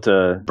I built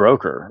a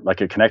broker,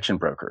 like a connection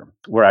broker.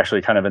 We're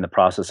actually kind of in the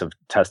process of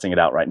testing it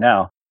out right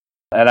now.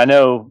 And I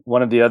know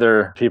one of the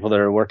other people that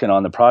are working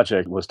on the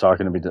project was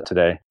talking to me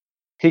today.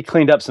 He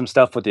cleaned up some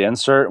stuff with the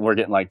insert, and we're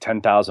getting like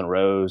 10,000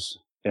 rows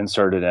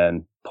inserted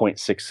in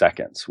 0.6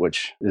 seconds,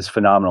 which is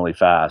phenomenally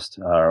fast,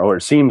 or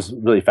it seems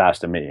really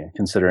fast to me,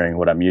 considering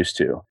what I'm used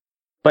to.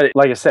 But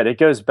like I said, it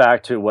goes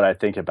back to what I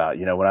think about,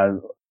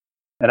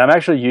 and I'm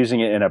actually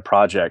using it in a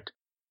project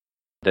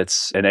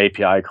that's an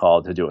API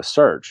call to do a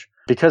search.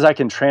 Because I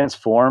can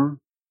transform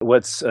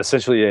what's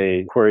essentially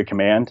a query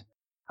command,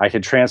 I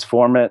can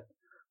transform it,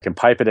 can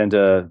pipe it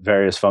into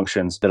various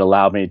functions that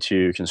allow me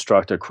to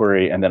construct a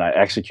query, and then I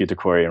execute the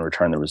query and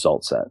return the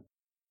result set.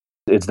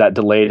 It's that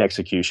delayed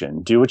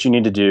execution. Do what you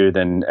need to do,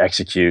 then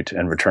execute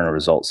and return a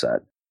result set.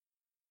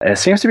 And it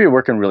seems to be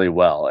working really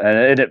well.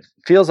 And it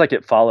feels like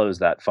it follows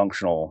that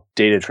functional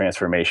data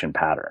transformation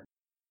pattern.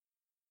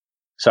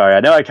 Sorry, I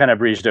know I kind of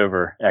breezed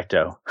over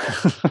Ecto.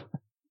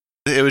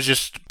 It was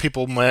just,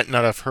 people might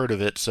not have heard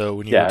of it, so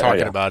when you were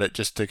talking about it,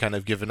 just to kind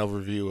of give an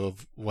overview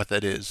of what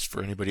that is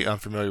for anybody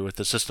unfamiliar with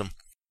the system.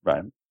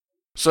 Right.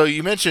 So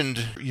you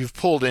mentioned you've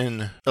pulled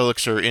in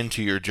Elixir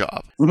into your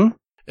job. Mm-hmm.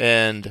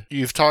 And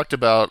you've talked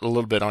about a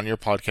little bit on your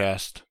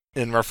podcast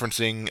in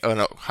referencing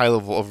a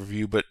high-level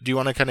overview, but do you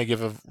want to kind of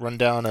give a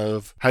rundown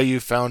of how you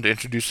found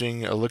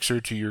introducing Elixir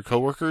to your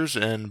coworkers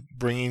and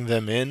bringing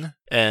them in,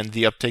 and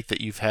the uptake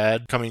that you've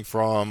had coming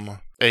from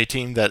a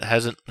team that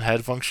hasn't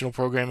had functional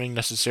programming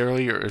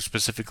necessarily, or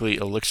specifically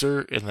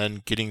Elixir, and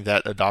then getting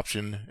that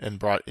adoption and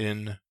brought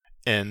in,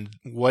 and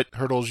what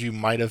hurdles you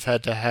might have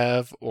had to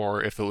have,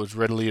 or if it was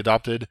readily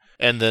adopted,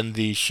 and then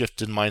the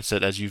shift in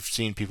mindset as you've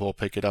seen people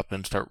pick it up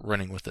and start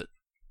running with it?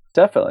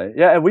 Definitely.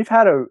 Yeah, and we've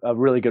had a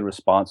really good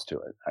response to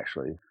it,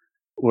 actually.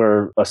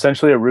 We're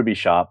essentially a Ruby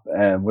shop,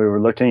 and we were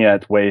looking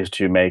at ways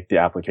to make the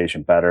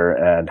application better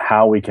and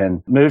how we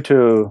can move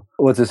to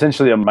what's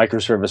essentially a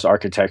microservice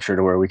architecture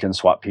to where we can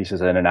swap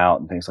pieces in and out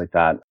and things like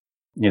that.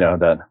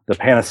 The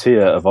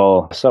panacea of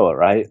all SOA,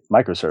 right?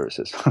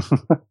 Microservices.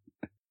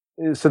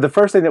 So the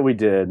first thing that we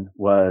did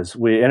was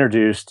we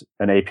introduced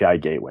an API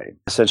gateway.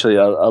 Essentially,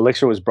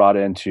 Elixir was brought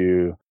in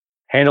to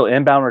handle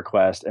inbound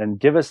requests and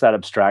give us that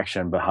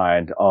abstraction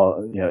behind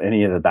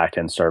any of the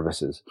backend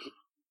services.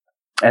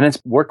 And it's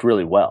worked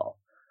really well.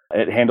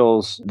 It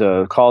handles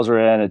the calls are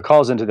in, it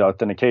calls into the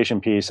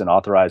authentication piece and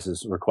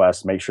authorizes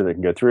requests, make sure they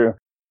can go through,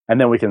 and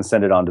then we can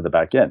send it on to the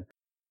backend.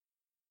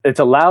 It's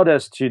allowed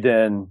us to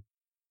then,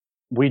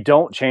 we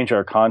don't change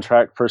our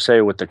contract per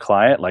se with the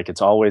client, like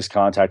it's always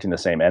contacting the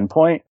same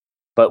endpoint,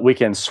 but we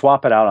can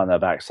swap it out on the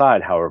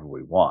backside however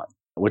we want,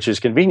 which is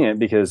convenient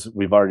because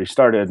we've already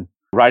started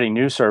writing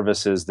new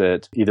services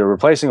that either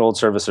replacing old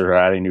services or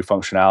adding new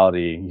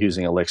functionality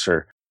using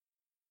Elixir.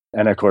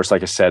 And of course,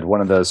 like I said,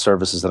 one of the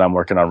services that I'm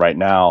working on right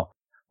now,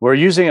 we're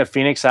using a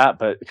Phoenix app,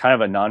 but kind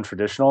of a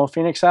non-traditional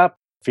Phoenix app.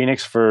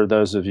 Phoenix, for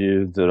those of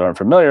you that aren't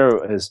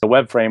familiar, is a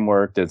web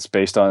framework that's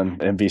based on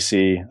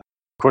MVC.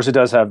 Of course, it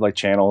does have like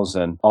channels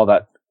and all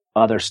that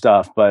other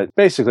stuff, but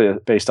basically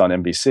based on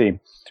MVC.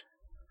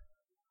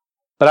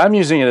 But I'm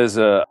using it as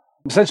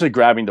essentially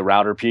grabbing the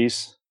router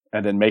piece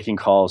and then making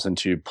calls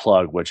into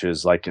Plug, which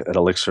is like an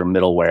Elixir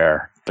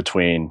middleware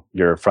between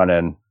your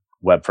front-end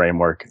web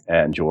framework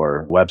and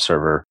your web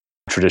server.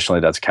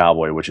 Traditionally, that's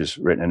Cowboy, which is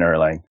written in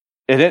Erlang.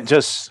 And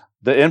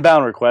the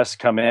inbound requests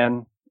come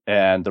in,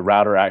 and the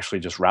router actually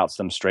just routes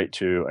them straight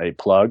to a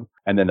Plug.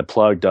 And then the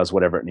Plug does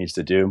whatever it needs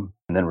to do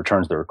and then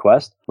returns the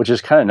request, which is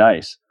kind of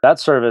nice.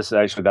 That service,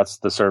 actually, that's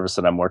the service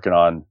that I'm working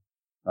on.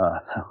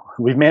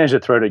 We've managed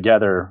to throw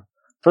together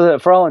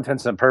for all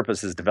intents and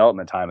purposes,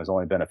 development time has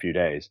only been a few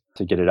days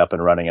to get it up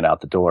and running and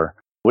out the door,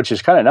 which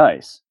is kind of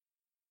nice.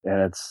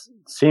 And it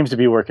seems to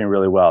be working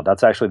really well.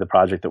 That's actually the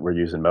project that we're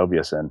using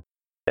Mobius in.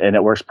 And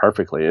it works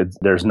perfectly.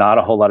 There's not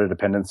a whole lot of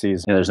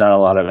dependencies. There's not a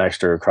lot of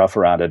extra cruff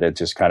around it. It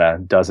just kind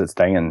of does its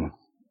thing and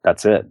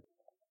that's it.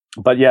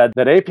 But yeah,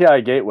 that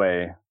API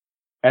gateway,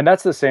 and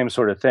that's the same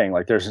sort of thing.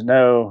 Like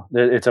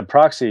it's a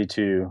proxy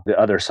to the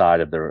other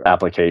side of the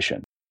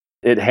application.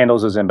 It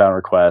handles those inbound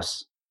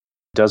requests,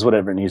 does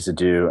whatever it needs to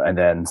do, and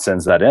then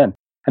sends that in.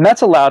 And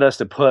that's allowed us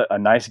to put a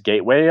nice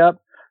gateway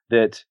up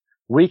that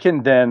we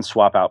can then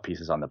swap out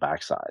pieces on the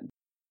backside.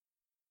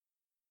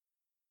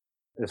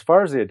 As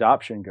far as the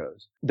adoption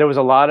goes, there was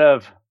a lot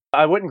of,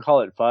 I wouldn't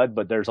call it FUD,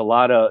 but there was a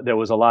lot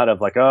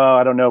of like, oh,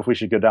 I don't know if we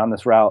should go down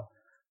this route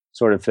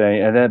sort of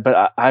thing. And then,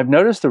 but I've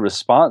noticed the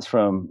response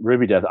from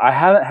Ruby dev. I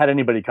haven't had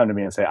anybody come to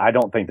me and say, I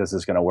don't think this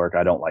is going to work.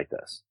 I don't like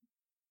this.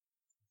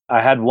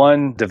 I had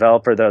one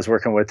developer that I was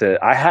working with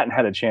that I hadn't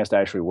had a chance to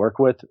actually work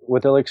with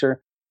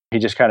Elixir. He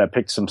just kind of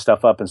picked some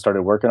stuff up and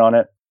started working on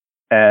it.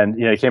 And,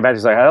 he came back,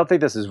 he's like, I don't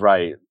think this is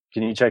right.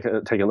 Can you take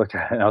a look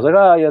at it? And I was like,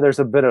 oh yeah, there's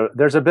a bit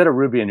of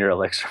Ruby in your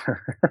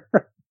Elixir.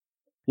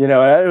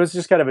 It was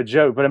just kind of a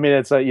joke, but I mean,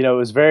 it's like, it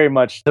was very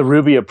much the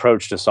Ruby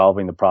approach to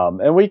solving the problem.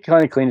 And we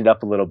kind of cleaned it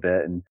up a little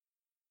bit and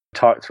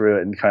talked through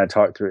it.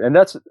 And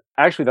that's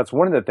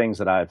one of the things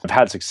that I've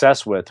had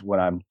success with when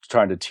I'm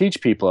trying to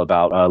teach people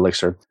about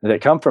Elixir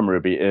that come from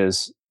Ruby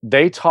is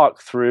they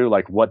talk through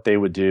like what they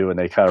would do and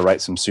they kind of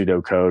write some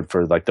pseudocode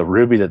for like the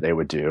Ruby that they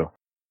would do.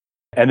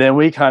 And then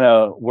we kind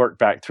of work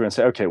back through and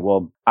say, okay,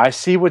 well, I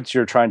see what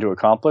you're trying to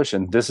accomplish,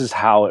 and this is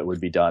how it would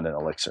be done in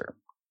Elixir.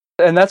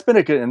 And that's been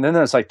and then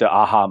there's like the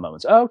aha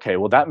moments. Oh, okay,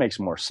 well, that makes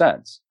more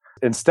sense.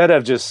 Instead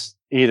of just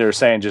either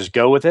saying, just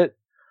go with it,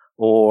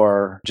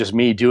 or just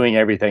me doing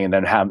everything and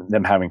then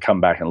them having come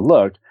back and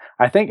look,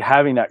 I think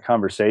having that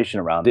conversation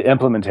around the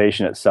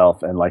implementation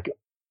itself and like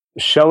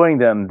showing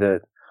them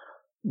that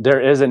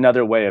there is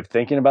another way of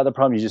thinking about the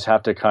problem. You just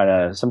have to kind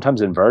of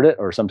sometimes invert it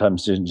or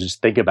sometimes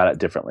just think about it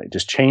differently.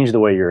 Just change the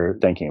way you're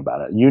thinking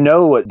about it. You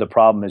know what the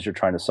problem is you're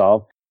trying to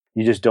solve.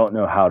 You just don't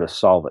know how to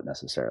solve it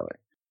necessarily.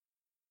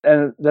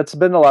 And that's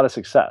been a lot of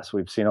success.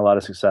 We've seen a lot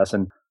of success.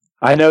 And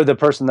I know the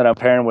person that I'm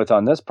pairing with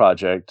on this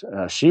project,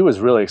 she was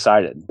really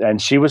excited. And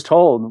she was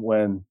told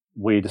when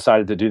we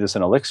decided to do this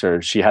in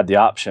Elixir, she had the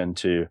option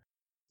to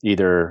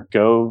either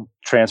go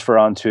transfer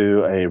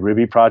onto a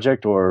Ruby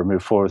project or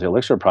move forward with the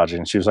Elixir project.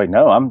 And she was like,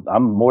 no,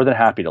 I'm more than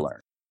happy to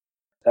learn.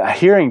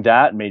 Hearing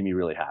that made me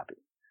really happy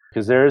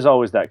because there is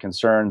always that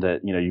concern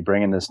that, you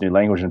bring in this new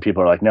language and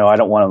people are like, no, I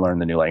don't want to learn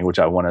the new language.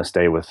 I want to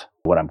stay with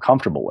what I'm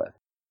comfortable with.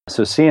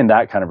 So seeing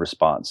that kind of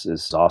response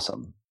is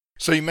awesome.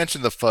 So you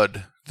mentioned the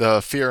FUD,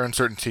 the fear,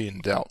 uncertainty,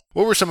 and doubt.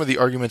 What were some of the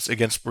arguments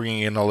against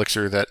bringing in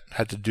Elixir that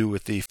had to do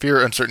with the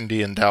fear,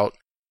 uncertainty, and doubt?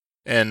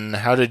 And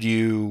how did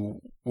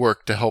you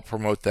work to help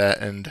promote that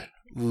and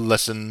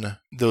lessen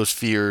those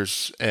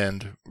fears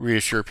and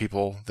reassure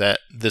people that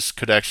this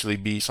could actually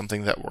be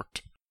something that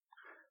worked?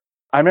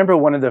 I remember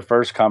one of the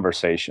first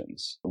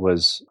conversations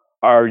was,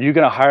 are you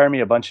going to hire me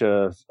a bunch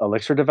of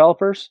Elixir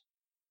developers?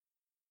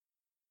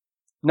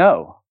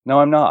 No,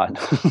 I'm not.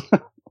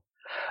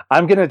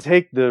 I'm going to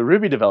take the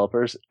Ruby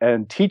developers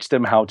and teach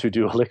them how to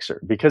do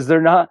Elixir because they're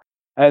not,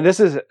 and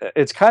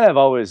it's kind of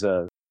always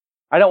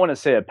I don't want to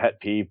say a pet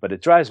peeve, but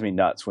it drives me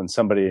nuts when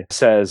somebody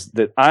says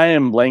that I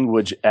am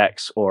language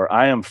X or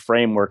I am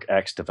framework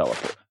X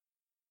developer.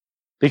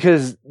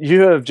 Because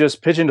you have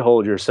just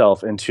pigeonholed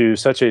yourself into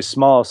such a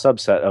small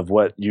subset of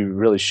what you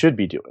really should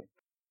be doing.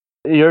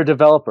 You're a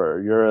developer,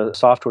 you're a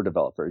software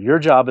developer. Your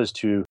job is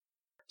to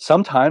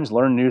sometimes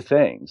learn new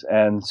things.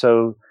 And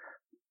so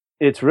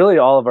it's really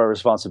all of our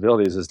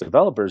responsibilities as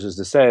developers is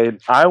to say,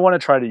 I want to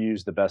try to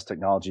use the best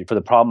technology for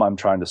the problem I'm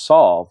trying to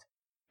solve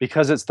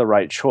because it's the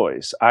right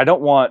choice. I don't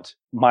want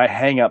my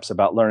hangups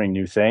about learning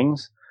new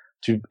things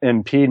to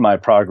impede my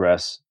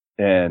progress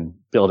in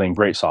building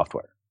great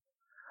software.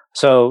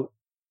 So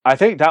I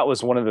think that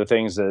was one of the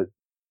things that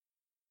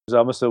was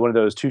almost one of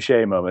those touche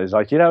moments.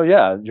 Like,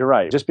 yeah, you're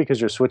right. Just because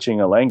you're switching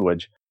a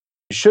language,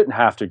 you shouldn't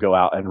have to go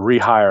out and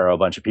rehire a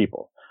bunch of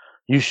people.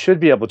 You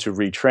should be able to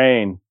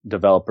retrain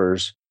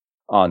developers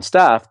on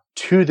staff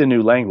to the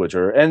new language.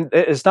 And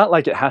it's not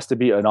like it has to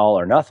be an all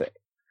or nothing.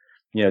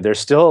 There's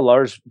still a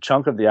large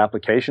chunk of the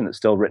application that's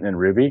still written in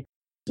Ruby,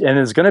 and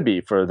it's going to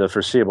be for the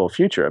foreseeable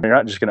future. I mean, you're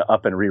not just going to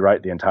up and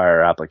rewrite the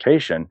entire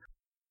application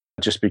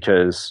just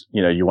because,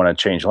 you want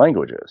to change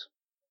languages.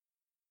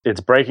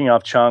 It's breaking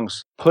off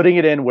chunks, putting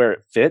it in where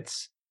it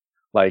fits.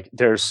 Like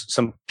there's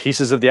some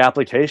pieces of the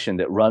application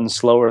that run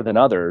slower than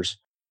others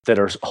that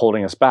are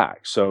holding us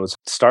back. So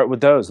start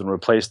with those and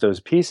replace those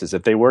pieces.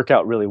 If they work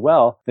out really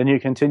well, then you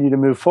continue to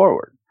move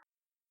forward.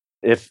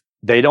 If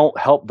they don't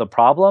help the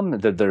problem,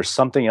 that there's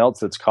something else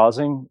that's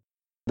causing,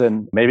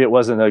 then maybe it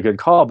wasn't a good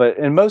call. But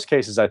in most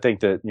cases, I think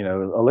that,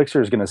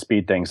 Elixir is going to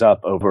speed things up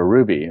over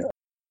Ruby.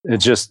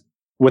 It's just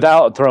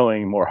without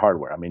throwing more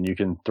hardware. I mean, you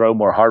can throw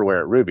more hardware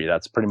at Ruby.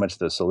 That's pretty much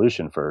the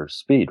solution for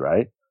speed,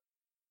 right?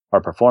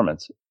 Or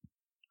performance.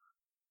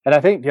 And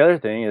I think the other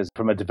thing is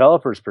from a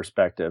developer's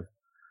perspective,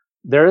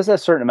 there is a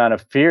certain amount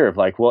of fear of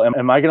like, well,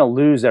 am I going to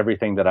lose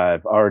everything that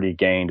I've already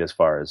gained as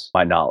far as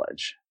my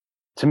knowledge?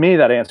 To me,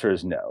 that answer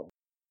is no.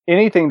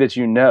 Anything that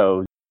you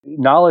know,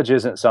 knowledge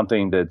isn't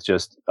something that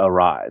just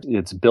arrives.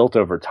 It's built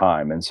over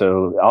time. And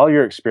so all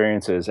your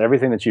experiences,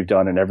 everything that you've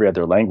done in every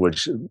other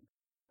language,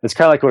 it's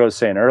kind of like what I was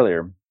saying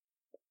earlier,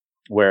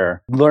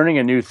 where learning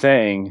a new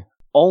thing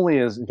only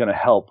is going to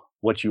help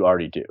what you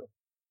already do.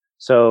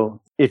 So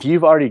if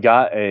you've already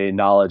got a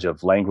knowledge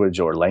of language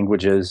or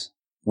languages,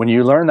 when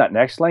you learn that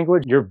next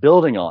language, you're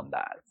building on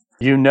that.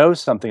 You know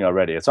something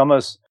already. It's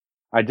almost,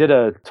 I did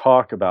a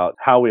talk about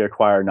how we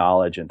acquire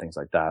knowledge and things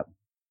like that.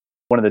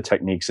 One of the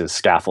techniques is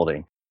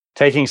scaffolding,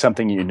 taking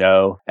something you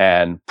know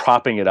and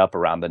propping it up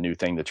around the new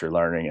thing that you're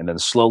learning, and then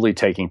slowly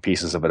taking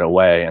pieces of it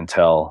away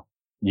until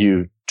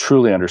you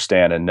truly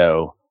understand and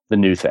know the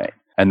new thing.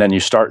 And then you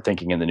start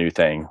thinking in the new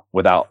thing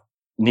without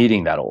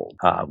needing that old,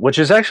 which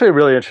is actually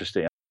really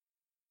interesting.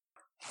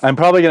 I'm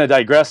probably going to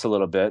digress a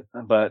little bit,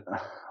 but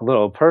a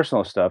little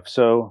personal stuff.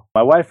 So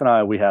my wife and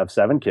I, we have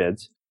 7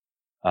 kids,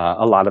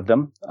 a lot of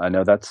them. I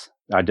know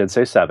I did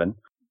say 7,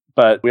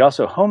 but we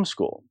also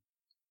homeschool.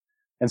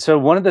 And so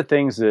one of the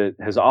things that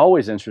has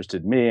always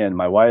interested me, and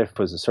my wife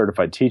was a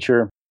certified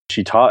teacher.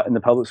 She taught in the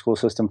public school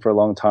system for a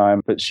long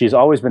time, but she's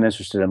always been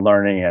interested in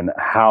learning and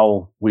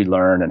how we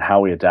learn and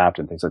how we adapt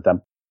and things like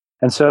that.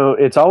 And so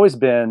it's always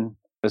been,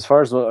 as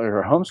far as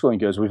our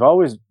homeschooling goes, we've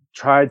always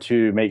tried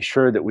to make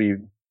sure that we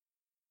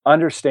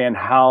understand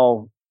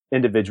how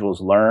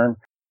individuals learn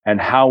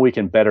and how we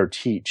can better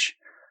teach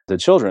the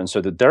children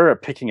so that they're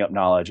picking up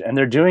knowledge and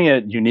they're doing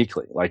it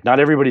uniquely. Like not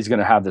everybody's going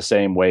to have the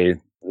same way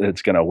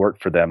that's going to work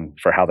for them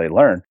for how they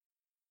learn.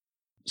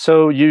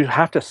 So you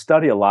have to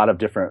study a lot of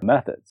different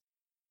methods.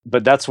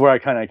 But that's where I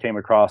kind of came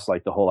across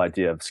like the whole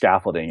idea of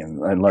scaffolding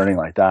and learning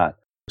like that,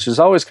 which is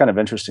always kind of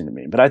interesting to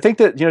me. But I think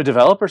that,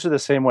 developers are the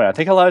same way. I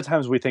think a lot of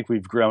times we think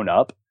we've grown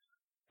up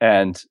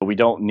and we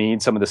don't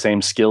need some of the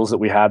same skills that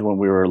we had when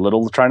we were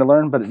little trying to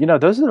learn. But,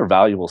 those are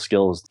valuable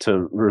skills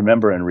to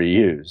remember and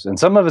reuse. And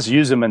some of us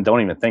use them and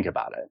don't even think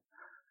about it.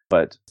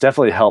 But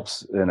definitely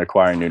helps in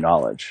acquiring new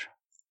knowledge.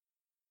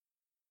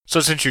 So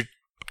since you're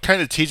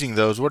kind of teasing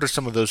those, what are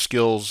some of those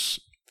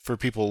skills for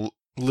people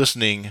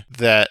listening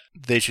that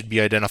they should be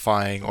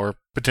identifying or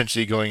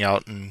potentially going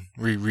out and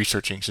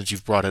researching since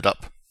you've brought it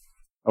up?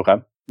 Okay.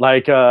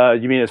 Like,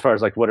 you mean as far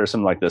as like, what are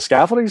some like the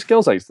scaffolding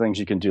skills, like things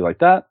you can do like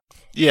that?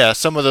 Yeah,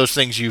 some of those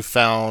things you've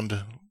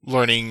found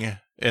learning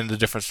in the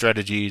different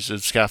strategies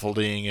of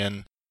scaffolding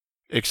and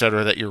et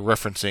cetera that you're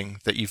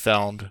referencing that you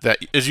found that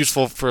is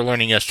useful for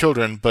learning as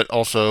children, but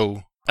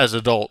also as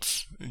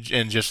adults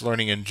and just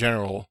learning in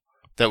general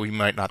that we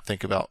might not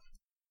think about.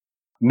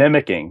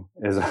 Mimicking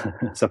is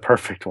a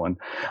perfect one.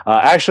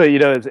 Actually,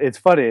 it's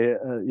funny.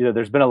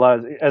 There's been a lot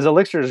as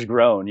Elixir has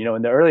grown.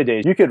 In the early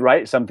days, you could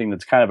write something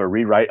that's kind of a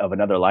rewrite of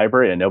another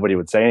library, and nobody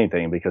would say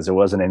anything because there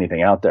wasn't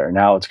anything out there.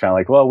 Now it's kind of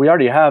like, well, we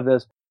already have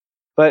this.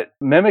 But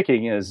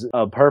mimicking is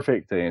a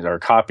perfect thing, or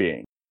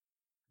copying.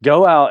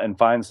 Go out and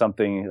find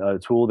something, a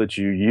tool that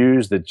you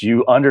use that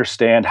you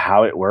understand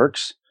how it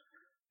works,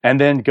 and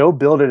then go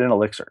build it in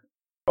Elixir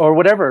or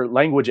whatever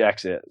language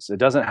X is. It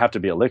doesn't have to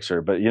be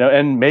Elixir, but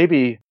and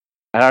maybe.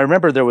 And I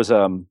remember there was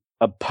a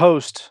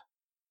post,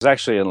 it was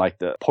actually in like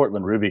the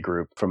Portland Ruby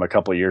group from a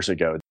couple of years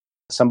ago.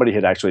 Somebody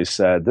had actually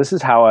said, this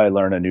is how I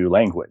learn a new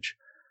language.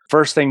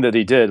 First thing that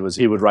he did was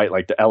he would write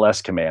like the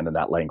ls command in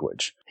that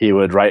language. He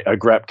would write a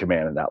grep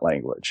command in that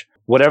language.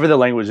 Whatever the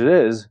language it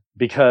is,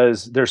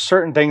 because there's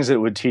certain things that it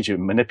would teach you,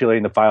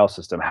 manipulating the file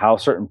system, how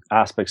certain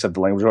aspects of the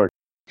language work.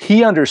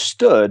 He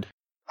understood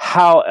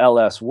how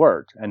ls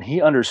worked, and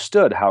he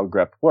understood how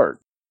grep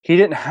worked. He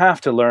didn't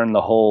have to learn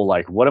the whole,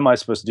 like, what am I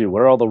supposed to do?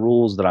 What are all the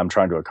rules that I'm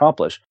trying to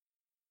accomplish?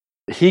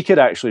 He could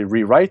actually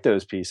rewrite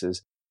those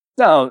pieces.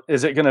 Now,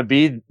 is it going to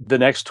be the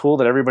next tool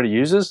that everybody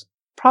uses?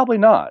 Probably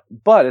not.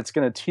 But it's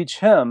going to teach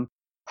him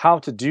how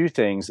to do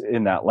things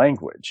in that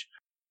language.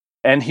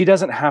 And he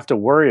doesn't have to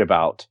worry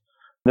about,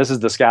 this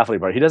is the scaffolding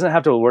part, he doesn't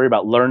have to worry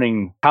about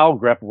learning how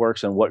grep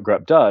works and what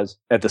grep does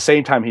at the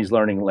same time he's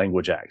learning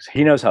language X.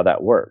 He knows how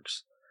that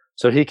works.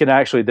 So he can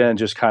actually then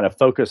just kind of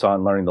focus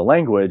on learning the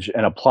language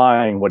and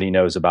applying what he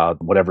knows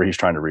about whatever he's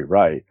trying to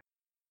rewrite.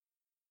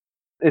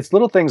 It's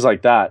little things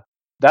like that.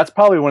 That's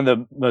probably one of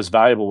the most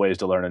valuable ways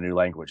to learn a new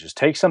language is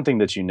take something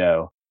that you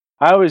know.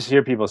 I always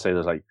hear people say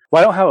there's like,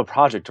 well, I don't have a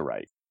project to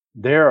write.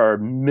 There are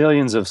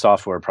millions of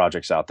software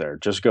projects out there.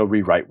 Just go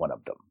rewrite one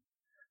of them.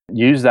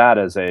 Use that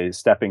as a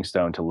stepping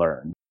stone to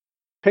learn.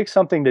 Pick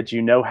something that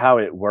you know how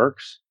it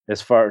works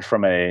as far as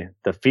from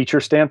the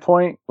feature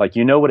standpoint, like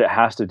you know what it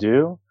has to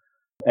do.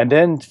 And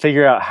then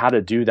figure out how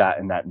to do that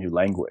in that new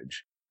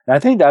language. And I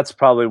think that's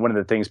probably one of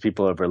the things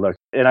people overlook.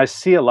 And I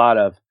see a lot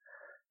of,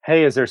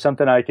 hey, is there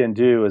something I can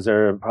do? Is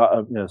there,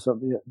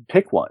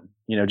 pick one,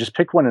 just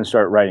pick one and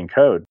start writing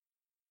code.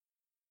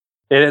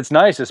 And it's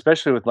nice,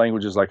 especially with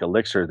languages like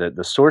Elixir, that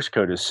the source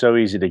code is so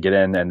easy to get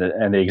in. And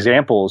the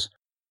examples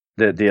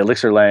that the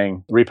Elixir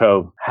Lang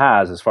repo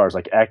has as far as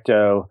like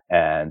Ecto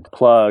and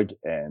Plug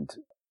and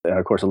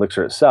of course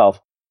Elixir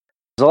itself,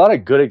 There's a lot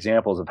of good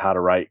examples of how to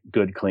write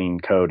good, clean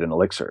code in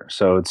Elixir.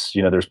 So it's,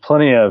 there's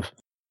plenty of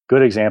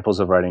good examples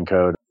of writing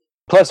code.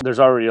 Plus, there's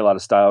already a lot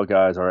of style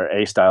guides or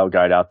a style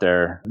guide out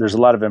there. There's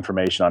a lot of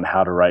information on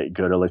how to write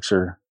good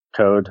Elixir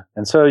code.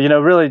 And so,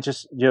 really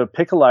just,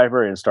 pick a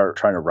library and start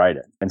trying to write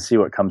it and see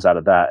what comes out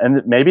of that.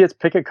 And maybe it's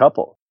pick a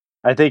couple.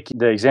 I think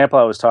the example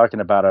I was talking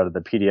about out of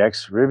the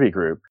PDX Ruby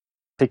group,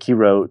 I think he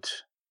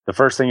wrote, the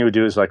first thing he would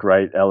do is like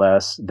write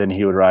ls, then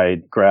he would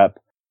write grep.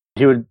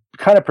 He would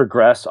kind of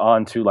progress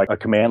on to like a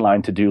command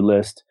line to-do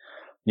list,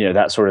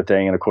 that sort of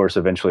thing. And of course,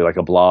 eventually like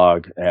a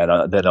blog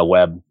and then a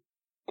web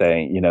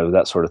thing,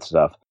 that sort of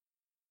stuff.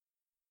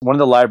 One of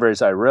the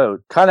libraries I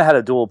wrote kind of had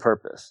a dual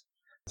purpose.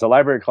 It's a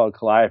library called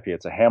Calliope.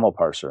 It's a Haml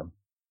parser.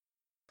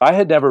 I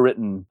had never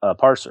written a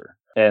parser.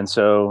 And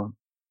so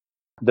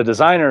the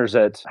designers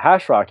at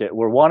HashRocket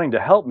were wanting to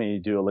help me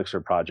do Elixir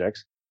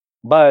projects,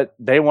 but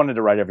they wanted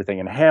to write everything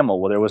in Haml.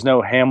 Well, there was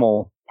no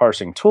Haml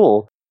parsing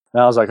tool.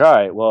 And I was like, all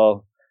right,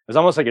 well, it's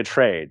almost like a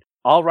trade.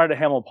 I'll write a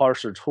Haml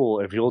parser tool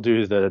if you'll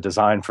do the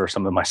design for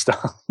some of my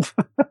stuff.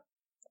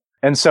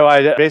 And so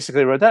I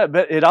basically wrote that,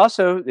 but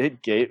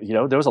it gave,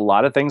 there was a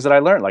lot of things that I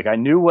learned. Like I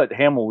knew what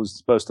Haml was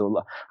supposed to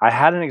look. I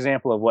had an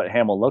example of what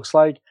Haml looks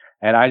like,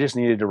 and I just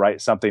needed to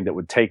write something that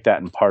would take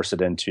that and parse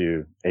it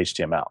into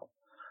HTML,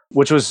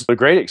 which was a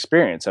great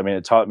experience. I mean,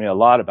 it taught me a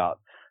lot about,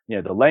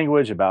 the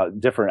language, about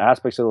different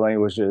aspects of the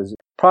languages,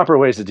 proper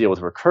ways to deal with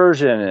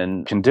recursion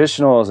and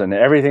conditionals and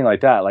everything like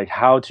that, like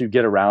how to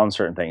get around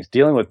certain things.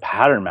 Dealing with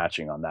pattern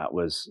matching on that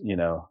was,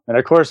 and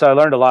of course I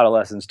learned a lot of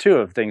lessons too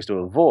of things to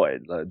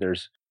avoid.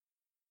 There's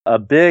a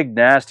big,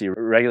 nasty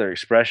regular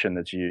expression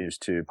that's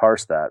used to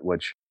parse that,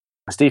 which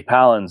Steve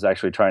Pallen's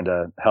actually trying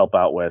to help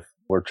out with.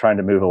 We're trying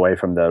to move away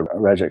from the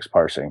regex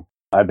parsing.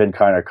 I've been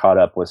kind of caught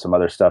up with some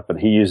other stuff, but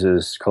he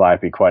uses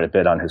Calliope quite a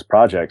bit on his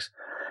projects.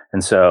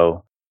 And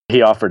so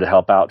he offered to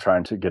help out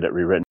trying to get it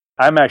rewritten.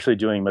 I'm actually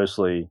doing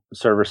mostly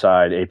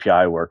server-side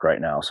API work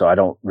right now, so I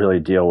don't really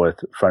deal with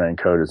front-end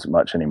code as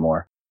much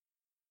anymore.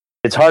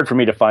 It's hard for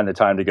me to find the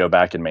time to go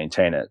back and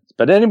maintain it.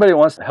 But anybody who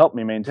wants to help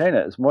me maintain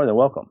it is more than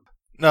welcome.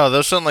 No,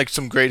 those sound like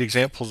some great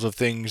examples of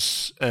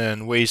things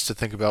and ways to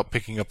think about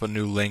picking up a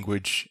new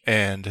language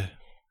and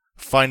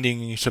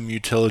finding some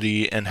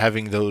utility and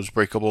having those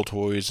breakable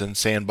toys and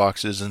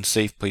sandboxes and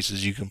safe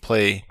places you can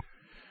play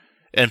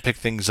and pick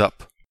things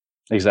up.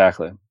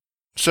 Exactly.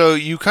 So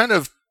you kind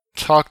of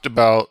talked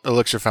about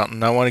Elixir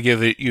Fountain. I want to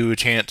give you a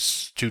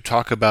chance to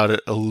talk about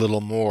it a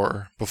little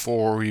more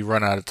before we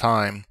run out of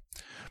time.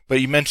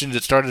 But you mentioned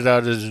it started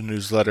out as a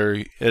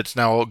newsletter. It's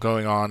now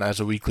going on as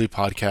a weekly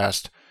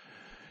podcast.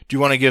 Do you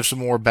want to give some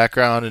more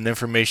background and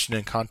information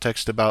and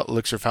context about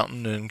Elixir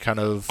Fountain and kind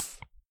of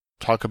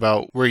talk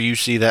about where you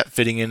see that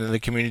fitting into the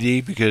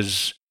community?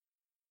 Because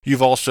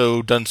you've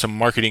also done some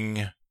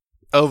marketing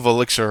of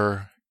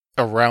Elixir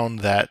around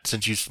that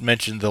since you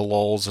mentioned the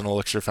lulls in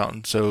Elixir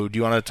Fountain. So do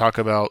you want to talk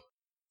about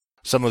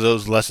some of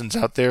those lessons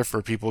out there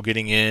for people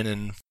getting in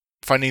and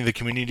finding the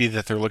community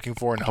that they're looking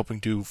for and helping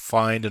to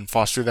find and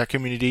foster that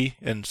community,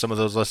 and some of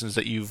those lessons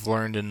that you've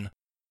learned and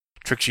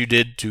tricks you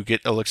did to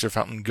get Elixir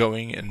Fountain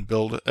going and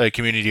build a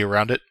community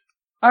around it?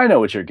 I know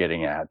what you're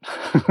getting at.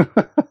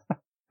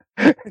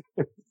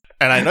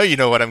 And I know you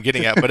know what I'm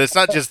getting at, but it's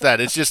not just that.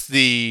 It's just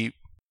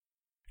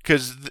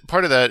because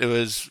part of that, it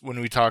was when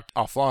we talked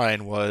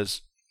offline,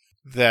 was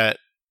that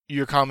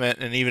your comment,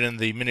 and even in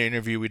the mini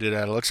interview we did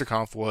at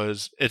ElixirConf,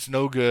 was it's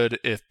no good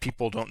if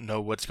people don't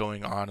know what's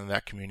going on in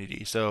that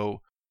community.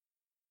 So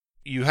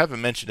you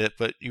haven't mentioned it,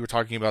 but you were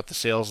talking about the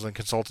sales and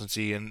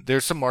consultancy, and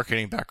there's some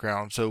marketing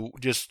background. So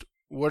just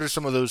what are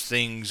some of those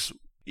things,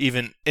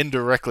 even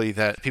indirectly,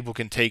 that people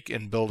can take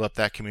and build up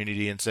that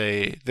community and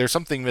say, there's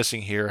something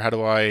missing here. How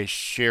do I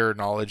share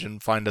knowledge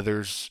and find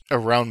others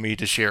around me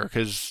to share?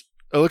 Because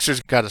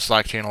Elixir's got a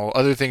Slack channel.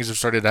 Other things have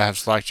started to have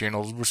Slack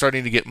channels. We're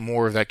starting to get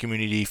more of that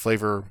community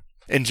flavor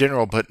in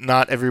general, but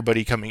not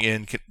everybody coming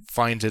in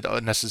finds it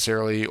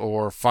necessarily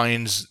or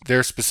finds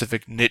their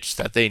specific niche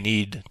that they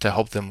need to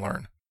help them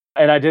learn.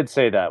 And I did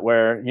say that,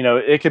 where,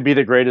 it could be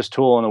the greatest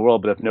tool in the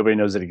world, but if nobody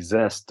knows it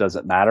exists, does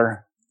it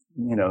matter?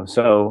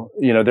 So,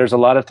 there's a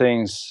lot of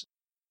things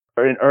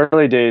in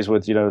early days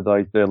with,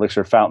 like the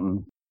Elixir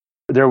Fountain.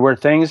 There were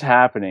things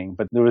happening,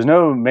 but there was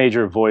no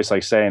major voice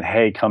like saying,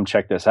 hey, come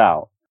check this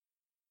out.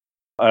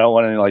 I don't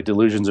want any like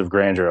delusions of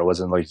grandeur. It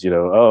wasn't like,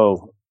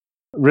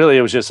 really,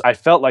 it was just, I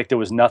felt like there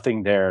was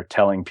nothing there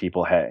telling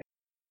people, hey.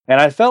 And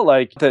I felt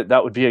like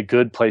that would be a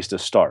good place to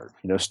start.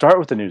 Start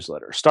with the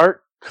newsletter.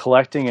 Start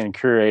collecting and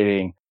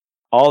curating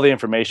all the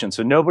information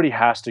so nobody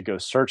has to go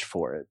search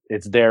for it.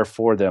 It's there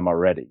for them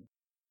already.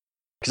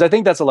 Because I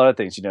think that's a lot of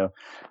things.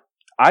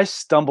 I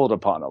stumbled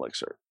upon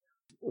Elixir.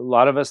 A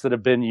lot of us that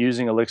have been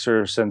using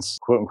Elixir since,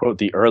 quote unquote,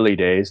 the early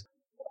days,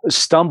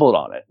 stumbled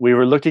on it. We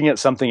were looking at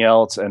something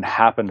else and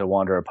happened to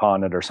wander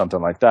upon it or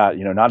something like that.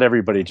 Not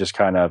everybody just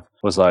kind of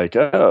was like,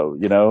 oh,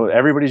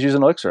 everybody's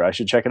using Elixir, I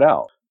should check it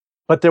out.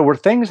 But there were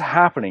things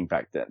happening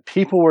back then.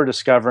 People were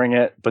discovering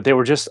it, but they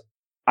were just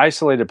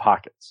isolated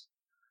pockets.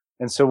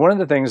 And so one of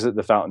the things that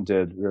the Fountain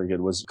did really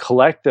good was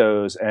collect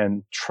those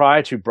and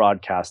try to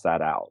broadcast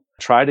that out.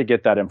 try to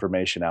get that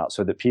information out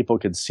so that people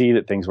could see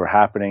that things were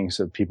happening,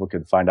 so people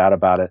could find out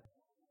about it.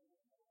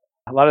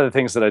 A lot of the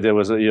things that I did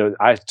was,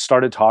 I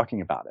started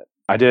talking about it.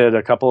 I did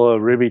a couple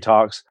of Ruby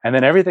talks, and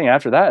then everything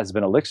after that has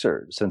been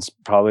Elixir since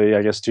probably,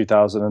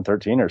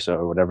 2013 or so,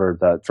 or whatever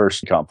that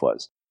first conf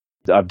was.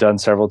 I've done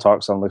several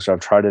talks on Elixir. I've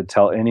tried to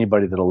tell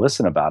anybody that'll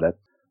listen about it.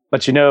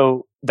 But,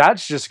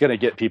 that's just going to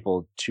get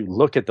people to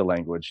look at the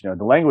language. The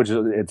language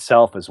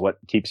itself is what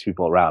keeps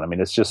people around. I mean,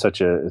 it's just such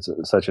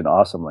an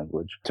awesome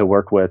language to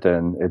work with,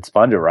 and it's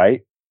fun to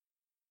write.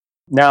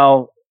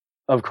 Now,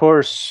 of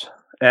course,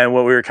 and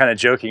what we were kind of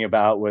joking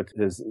about with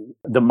is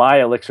the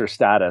My Elixir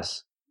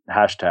Status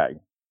hashtag.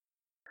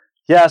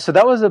 Yeah, so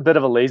that was a bit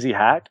of a lazy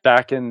hack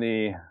back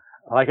in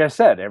like I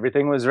said,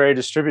 everything was very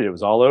distributed. It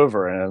was all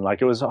over, and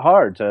it was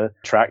hard to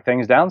track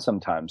things down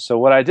sometimes. So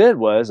what I did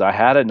was I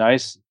had a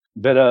nice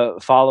bit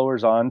of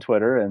followers on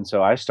Twitter, and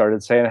so I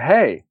started saying,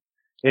 hey,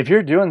 if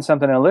you're doing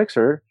something in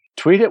Elixir,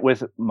 tweet it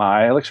with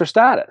My Elixir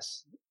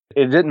Status.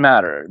 It didn't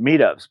matter.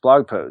 Meetups,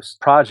 blog posts,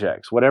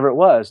 projects, whatever it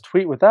was,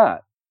 tweet with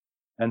that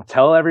and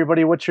tell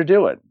everybody what you're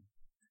doing.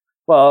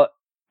 Well,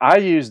 I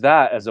used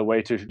that as a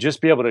way to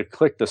just be able to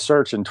click the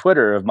search in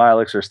Twitter of My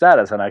Elixir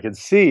Status, and I could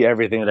see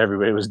everything that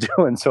everybody was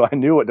doing, so I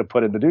knew what to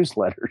put in the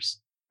newsletters.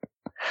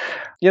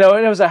 And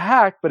it was a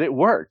hack, but it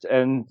worked.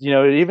 And,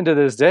 even to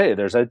this day,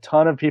 there's a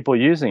ton of people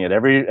using it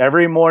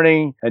every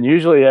morning, and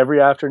usually every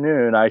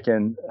afternoon. I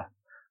can,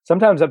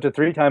 sometimes up to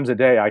 3 times a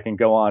day, I can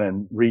go on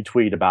and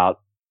retweet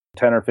about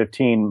 10 or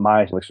 15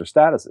 My Elixir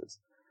statuses.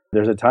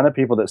 There's a ton of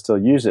people that still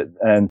use it.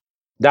 And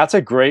that's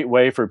a great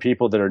way for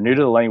people that are new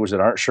to the language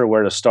that aren't sure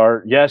where to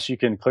start. Yes, you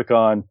can click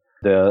on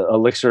the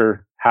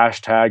Elixir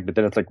hashtag, but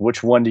then it's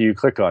which one do you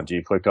click on? Do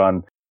you click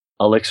on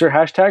Elixir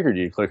hashtag, or do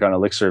you click on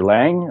Elixir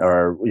Lang,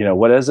 or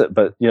what is it?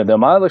 But the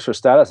My Elixir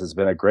Status has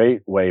been a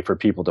great way for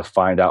people to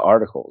find out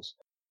articles.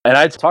 And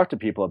I talk to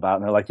people about it,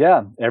 and they're like,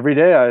 yeah, every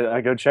day I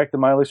go check the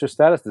My Elixir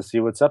Status to see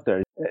what's up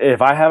there.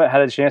 If I haven't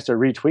had a chance to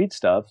retweet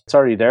stuff, it's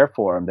already there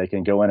for them. They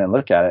can go in and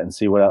look at it and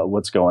see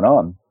what's going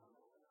on.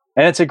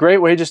 And it's a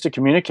great way just to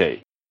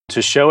communicate,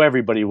 to show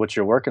everybody what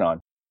you're working on.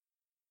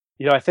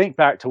 I think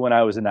back to when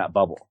I was in that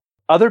bubble.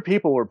 Other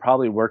people were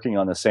probably working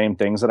on the same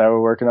things that I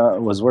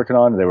was working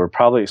on. They were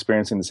probably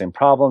experiencing the same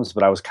problems,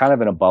 but I was kind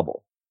of in a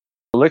bubble.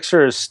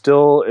 Elixir is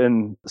still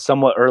in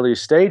somewhat early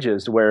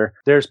stages where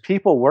there's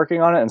people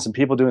working on it and some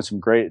people doing some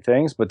great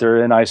things, but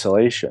they're in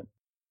isolation.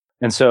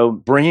 And so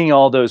bringing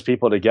all those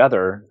people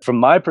together, from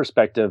my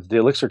perspective, the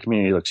Elixir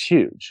community looks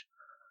huge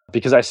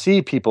because I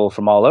see people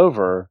from all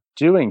over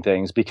doing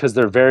things because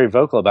they're very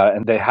vocal about it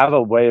and they have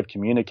a way of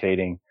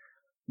communicating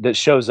that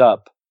shows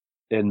up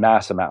in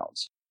mass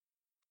amounts.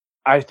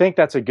 I think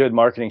that's a good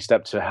marketing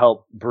step to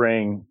help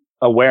bring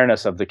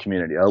awareness of the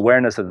community,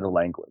 awareness of the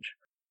language.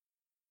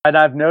 And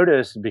I've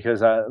noticed,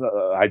 because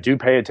I do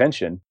pay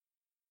attention,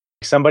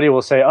 somebody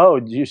will say, oh,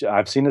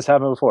 I've seen this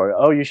happen before.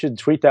 Oh, you should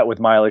tweet that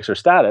with My Elixir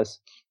Status.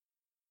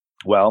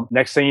 Well,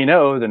 next thing you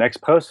know, the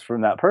next post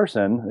from that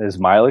person is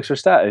My Elixir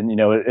Status. And,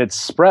 it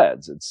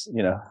spreads. It's,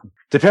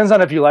 depends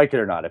on if you like it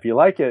or not. If you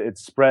like it, it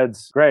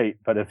spreads great.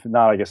 But if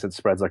not, I guess it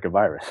spreads like a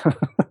virus.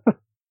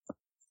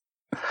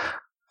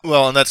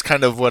 Well, and that's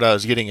kind of what I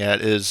was getting at,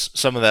 is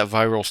some of that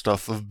viral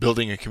stuff of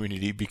building a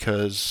community,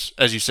 because,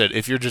 as you said,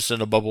 if you're just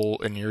in a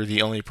bubble and you're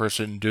the only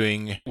person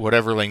doing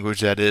whatever language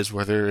that is,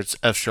 whether it's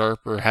F#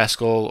 or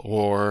Haskell,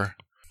 or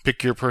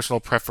pick your personal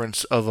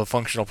preference of a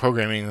functional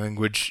programming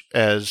language,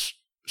 as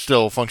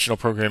still functional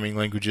programming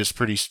language is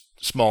pretty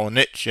small and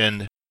niche,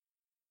 and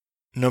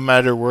no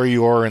matter where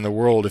you are in the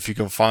world, if you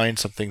can find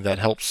something that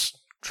helps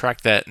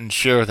track that and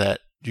share that,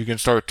 you can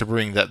start to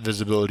bring that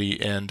visibility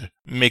and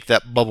make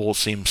that bubble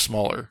seem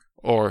smaller.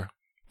 Or,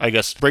 I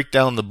guess, break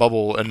down the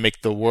bubble and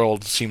make the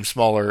world seem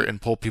smaller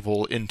and pull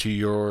people into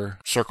your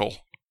circle.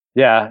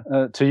 Yeah,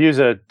 to use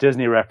a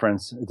Disney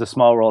reference, it's a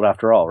small world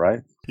after all,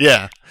 right?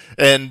 Yeah,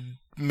 and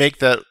make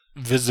that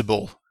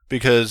visible,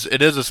 because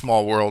it is a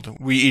small world.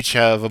 We each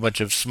have a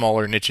bunch of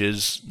smaller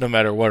niches, no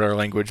matter what our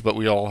language, but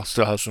we all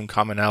still have some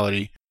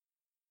commonality.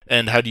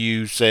 And how do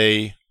you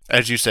say,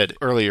 as you said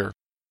earlier,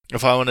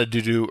 if I wanted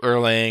to do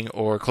Erlang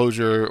or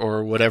Clojure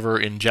or whatever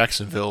in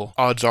Jacksonville,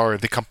 odds are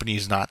the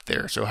company's not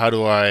there. So how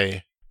do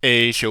I,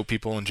 A, show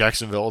people in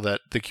Jacksonville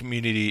that the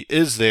community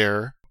is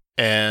there,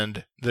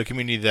 and the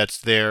community that's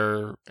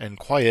there and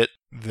quiet,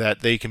 that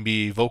they can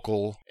be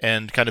vocal,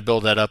 and kind of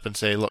build that up and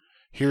say, look,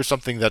 here's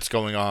something that's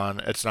going on.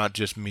 It's not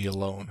just me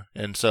alone.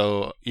 And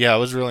so, yeah, I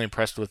was really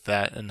impressed with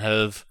that and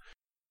have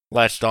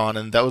latched on.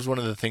 And that was one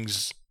of the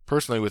things,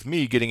 personally, with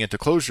me getting into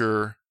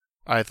Clojure,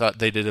 I thought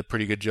they did a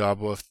pretty good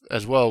job with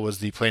as well, was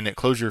the Planet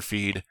Clojure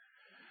feed.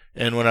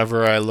 And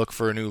whenever I look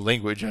for a new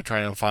language, I try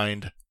and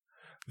find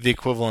the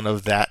equivalent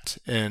of that.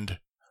 And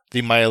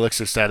the My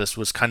Elixir Status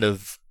was kind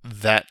of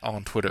that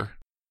on Twitter.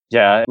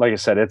 Yeah, like I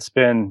said, it's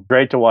been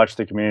great to watch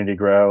the community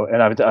grow.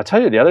 And I'll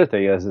tell you the other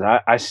thing is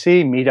I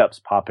see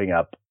meetups popping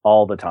up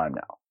all the time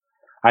now.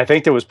 I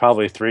think there was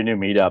probably 3 new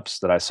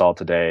meetups that I saw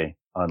today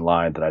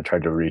online that I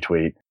tried to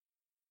retweet.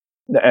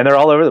 And they're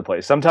all over the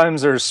place.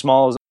 Sometimes they're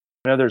small.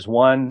 There's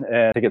one,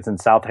 and I think it's in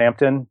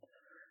Southampton,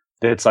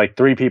 It's like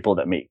 3 people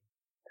that meet.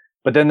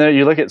 But then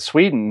you look at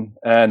Sweden,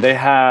 and they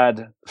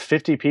had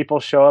 50 people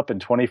show up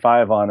and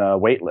 25 on a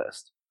wait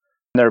list.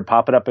 And they're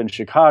popping up in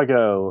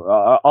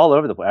Chicago, all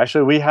over the place.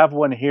 Actually, we have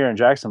one here in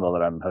Jacksonville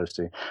that I'm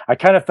hosting. I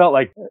kind of felt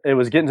like it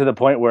was getting to the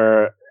point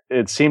where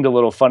it seemed a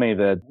little funny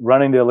that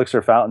running the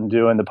Elixir Fountain,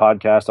 doing the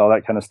podcast, all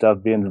that kind of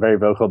stuff, being very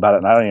vocal about it,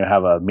 and I don't even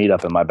have a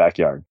meetup in my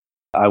backyard.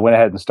 I went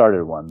ahead and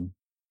started one.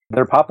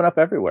 They're popping up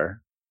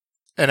everywhere.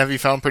 And have you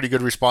found pretty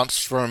good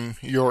response from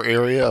your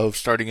area of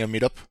starting a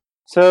meetup?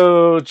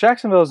 So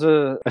Jacksonville's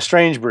a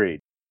strange breed.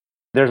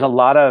 There's a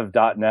lot of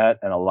 .NET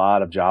and a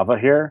lot of Java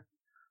here,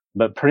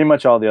 but pretty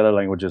much all the other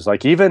languages,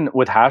 like even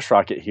with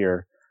HashRocket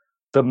here,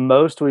 the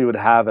most we would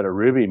have at a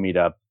Ruby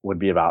meetup would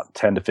be about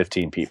 10 to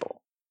 15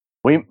 people.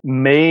 We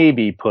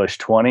maybe push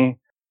 20.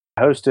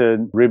 I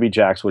hosted Ruby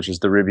Jacks, which is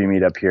the Ruby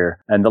meetup here.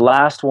 And the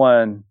last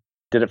one,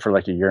 did it for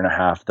like a year and a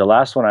half. The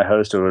last one I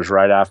hosted was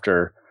right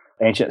after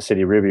Ancient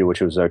City Ruby,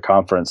 which was a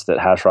conference that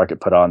HashRocket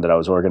put on that I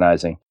was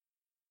organizing.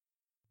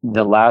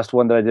 The last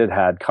one that I did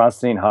had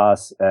Constantine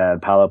Haas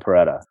and Paulo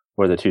Peretta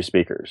were the 2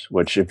 speakers,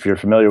 which if you're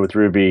familiar with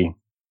Ruby,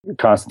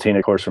 Constantine,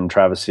 of course, from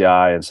Travis CI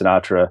and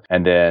Sinatra,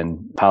 and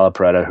then Paulo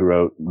Peretta, who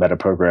wrote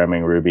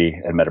Metaprogramming Ruby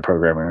and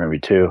Metaprogramming Ruby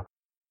 2.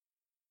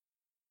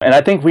 And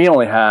I think we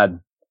only had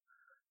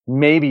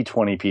maybe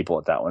 20 people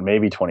at that one,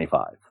 maybe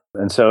 25.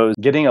 And so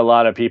getting a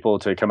lot of people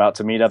to come out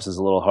to meetups is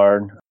a little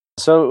hard.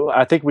 So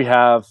I think we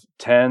have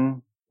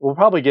 10. We'll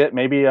probably get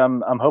maybe,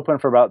 I'm hoping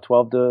for about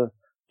 12 to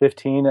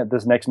 15 at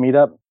this next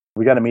meetup.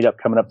 We got a meetup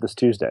coming up this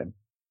Tuesday.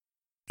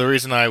 The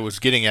reason I was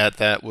getting at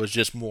that was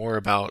just more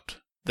about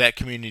that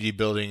community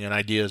building and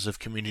ideas of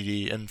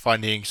community and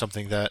finding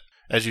something that,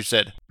 as you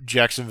said,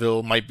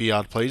 Jacksonville might be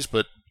odd place,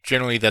 but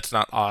generally that's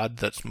not odd.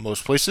 That's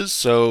most places.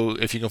 So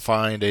if you can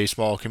find a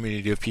small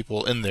community of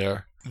people in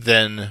there,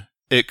 then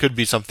it could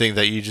be something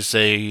that you just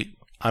say,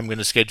 I'm going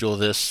to schedule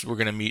this. We're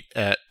going to meet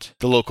at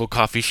the local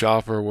coffee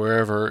shop or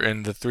wherever,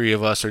 and the 3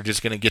 of us are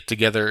just going to get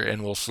together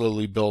and we'll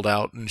slowly build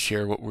out and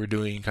share what we're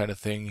doing kind of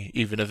thing,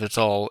 even if it's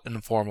all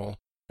informal.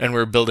 And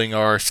we're building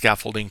our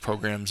scaffolding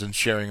programs and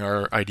sharing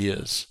our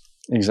ideas.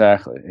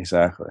 Exactly.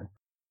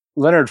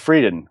 Leonard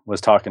Frieden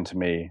was talking to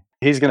me.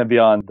 He's going to be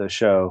on the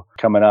show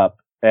coming up,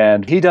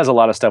 and he does a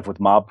lot of stuff with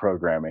mob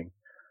programming,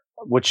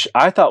 which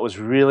I thought was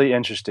really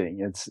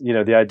interesting. It's,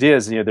 the idea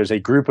is, there's a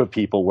group of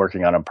people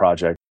working on a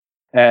project.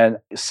 And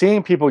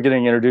seeing people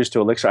getting introduced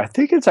to Elixir, I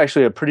think it's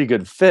actually a pretty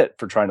good fit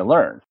for trying to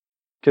learn.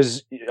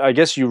 Because I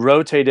guess you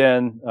rotate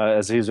in,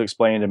 as he was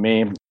explaining to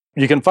me,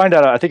 you can find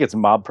out, I think it's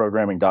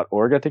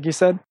mobprogramming.org, I think he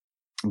said.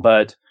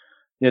 But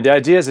the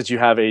idea is that you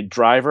have a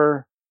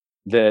driver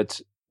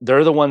that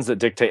they're the ones that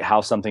dictate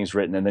how something's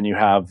written. And then you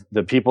have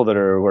the people that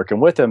are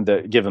working with them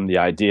that give them the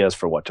ideas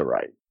for what to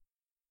write.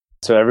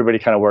 So everybody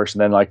kind of works, and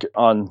then like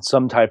on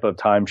some type of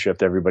time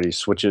shift, everybody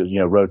switches,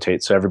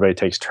 rotates. So everybody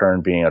takes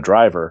turn being a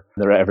driver,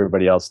 and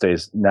everybody else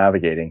stays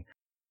navigating,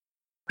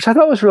 which I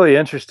thought was really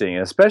interesting,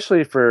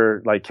 especially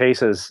for like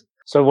cases.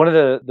 So one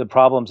of the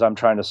problems I'm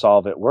trying to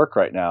solve at work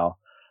right now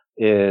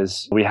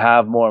is we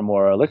have more and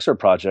more Elixir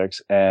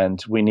projects,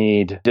 and we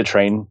need to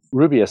train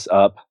Rubyists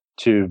up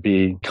to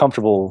be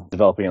comfortable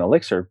developing an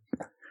Elixir.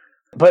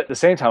 But at the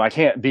same time, I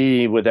can't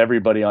be with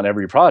everybody on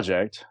every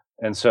project.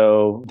 And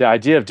so the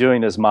idea of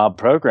doing this mob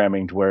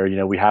programming to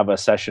where, we have a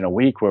session a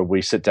week where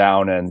we sit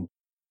down, and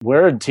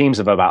we're in teams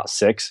of about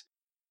 6.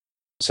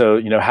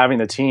 So, having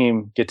the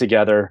team get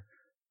together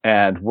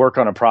and work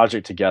on a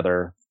project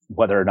together,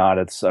 whether or not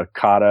it's a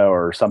kata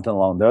or something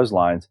along those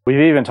lines. We've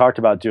even talked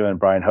about doing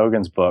Brian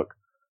Hogan's book,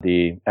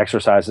 The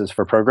Exercises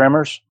for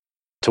Programmers,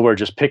 to where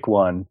just pick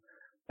one.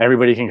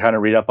 Everybody can kind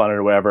of read up on it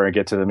or whatever and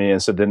get to the meeting.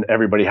 So then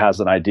everybody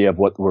has an idea of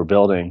what we're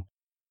building,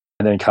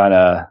 and then kind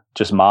of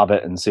just mob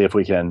it and see if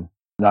we can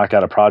knock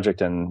out a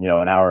project in,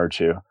 an hour or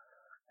 2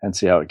 and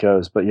see how it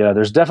goes. But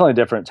there's definitely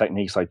different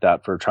techniques like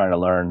that for trying to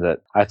learn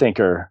that I think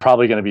are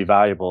probably going to be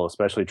valuable,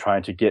 especially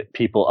trying to get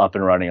people up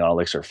and running on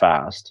Elixir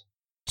fast.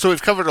 So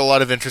we've covered a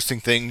lot of interesting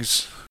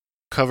things,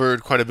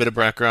 covered quite a bit of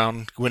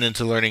background, went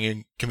into learning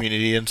and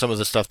community and some of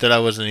the stuff that I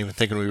wasn't even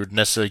thinking we would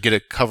necessarily get to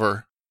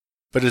cover.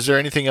 But is there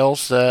anything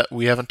else that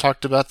we haven't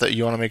talked about that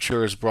you want to make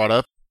sure is brought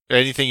up?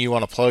 Anything you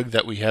want to plug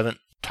that we haven't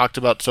talked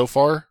about so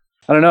far?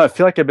 I don't know. I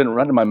feel like I've been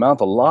running my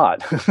mouth a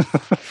lot.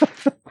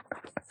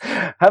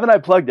 Haven't I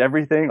plugged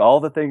everything,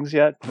 all the things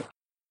yet?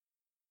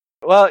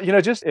 Well,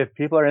 just if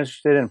people are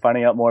interested in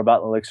finding out more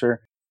about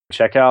Elixir,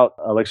 check out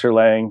Elixir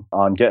Lang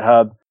on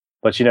GitHub.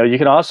 But, you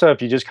can also,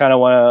 if you just kind of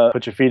want to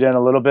put your feet in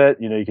a little bit,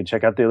 you can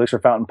check out the Elixir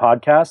Fountain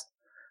podcast.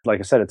 Like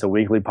I said, it's a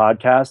weekly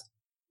podcast.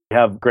 We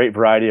have great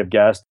variety of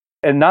guests.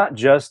 And not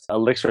just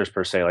Elixirs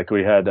per se. Like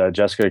we had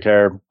Jessica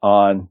Kerr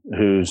on,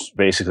 who's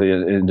basically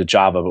into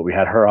Java, but we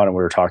had her on and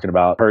we were talking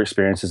about her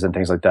experiences and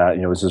things like that.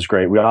 It was just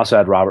great. We also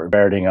had Robert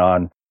Berding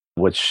on,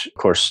 which,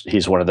 of course,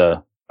 he's one of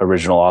the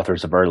original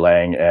authors of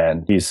Erlang,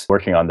 and he's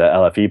working on the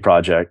LFE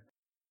project.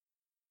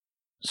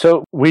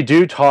 So we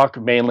do talk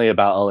mainly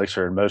about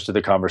Elixir, and most of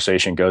the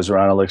conversation goes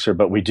around Elixir,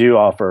 but we do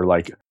offer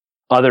like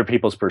other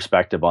people's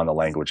perspective on the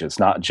language. It's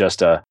not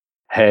just a,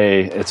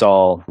 hey, it's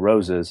all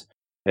roses.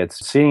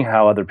 It's seeing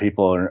how other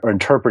people are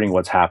interpreting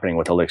what's happening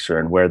with Elixir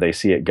and where they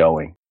see it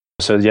going.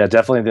 So yeah,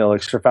 definitely the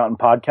Elixir Fountain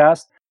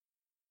podcast.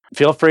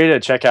 Feel free to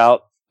check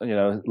out,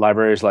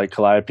 libraries like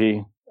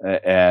Calliope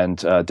and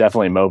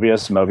definitely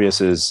Mobius.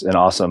 Mobius is an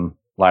awesome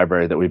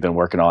library that we've been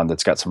working on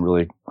that's got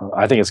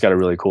I think it's got a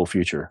really cool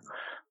future.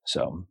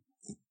 So,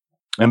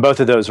 and both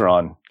of those are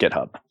on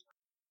GitHub.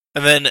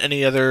 And then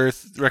any other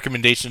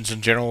recommendations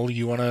in general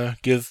you want to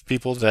give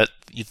people that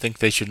you think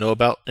they should know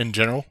about in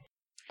general?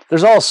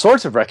 There's all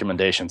sorts of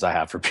recommendations I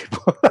have for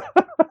people.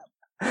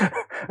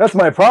 That's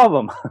my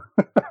problem.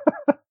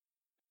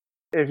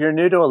 If you're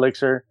new to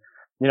Elixir,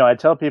 I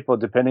tell people,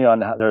 depending on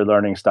their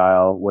learning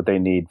style, what they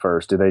need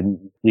first.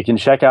 You can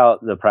check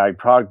out the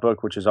Prog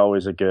book, which is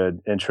always a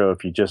good intro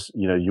if you just,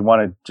 you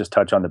want to just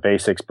touch on the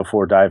basics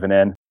before diving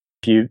in.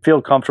 If you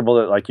feel comfortable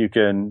that you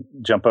can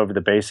jump over the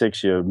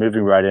basics,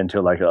 moving right into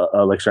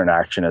Elixir in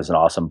Action is an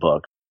awesome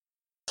book.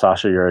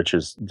 Sasha Jurich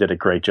did a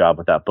great job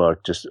with that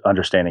book, just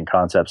understanding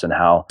concepts and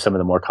how some of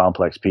the more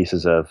complex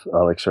pieces of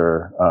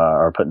Elixir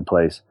are put in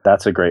place.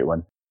 That's a great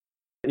one.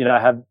 I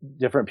have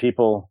different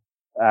people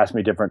ask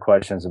me different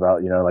questions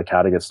about,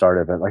 how to get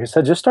started. But like I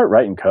said, just start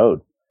writing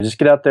code. Just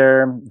get out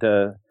there.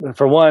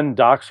 For one,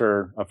 docs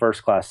are a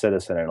first-class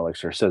citizen in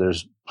Elixir. So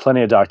there's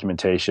plenty of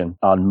documentation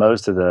on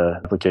most of the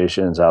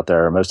applications out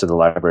there, most of the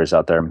libraries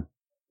out there.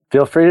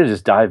 Feel free to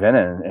just dive in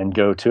and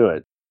go to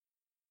it.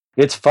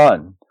 It's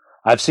fun.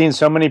 I've seen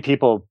so many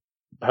people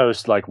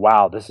post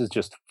wow, this is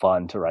just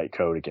fun to write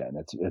code again.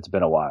 It's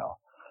been a while.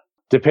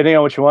 Depending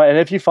on what you want. And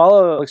if you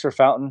follow Elixir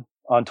Fountain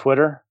on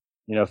Twitter,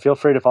 feel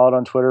free to follow it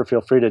on Twitter.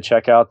 Feel free to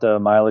check out the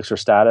My Elixir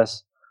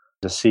status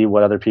to see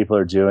what other people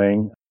are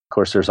doing. Of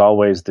course, there's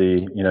always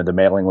the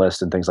mailing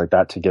list and things like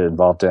that to get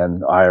involved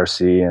in,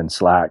 IRC and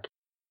Slack.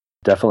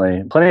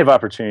 Definitely plenty of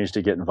opportunities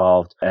to get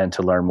involved and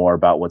to learn more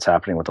about what's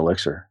happening with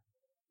Elixir.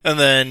 And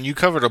then you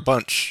covered a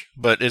bunch,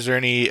 but is there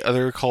any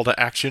other call to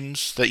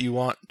actions that you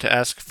want to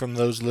ask from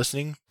those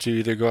listening to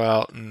either go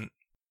out and...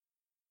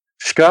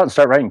 Just go out and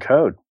start writing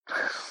code.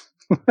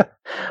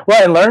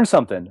 Well, and learn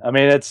something. I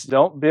mean,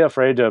 don't be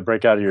afraid to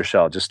break out of your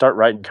shell. Just start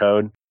writing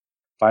code,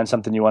 find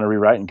something you want to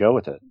rewrite and go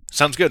with it.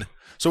 Sounds good.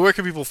 So where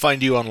can people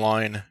find you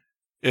online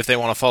if they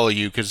want to follow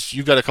you? Because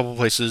you've got a couple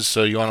places,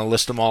 so you want to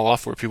list them all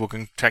off where people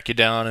can track you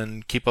down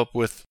and keep up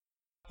with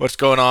what's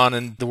going on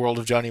in the world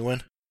of Johnny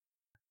Wynn.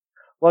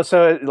 Well,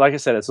 so like I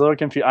said, it's a little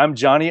confusing. I'm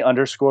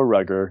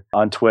Johnny_Rugger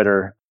on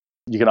Twitter.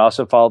 You can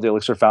also follow the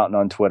Elixir Fountain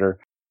on Twitter.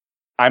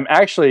 I'm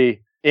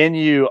actually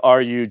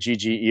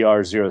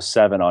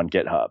NURUGGER07 on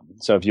GitHub.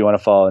 So if you want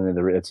to follow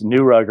it's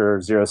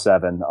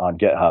NewRugger07 on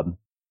GitHub.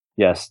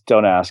 Yes,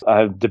 don't ask.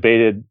 I've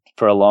debated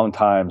for a long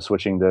time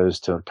switching those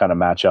to kind of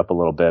match up a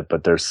little bit,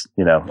 but there's,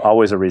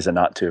 always a reason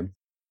not to.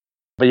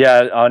 But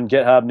yeah, on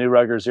GitHub,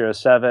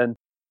 NewRugger07,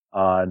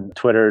 on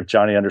Twitter,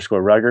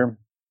 Johnny_Rugger.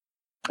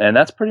 And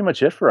that's pretty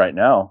much it for right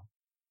now.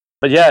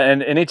 But yeah,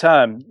 and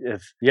anytime,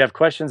 if you have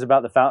questions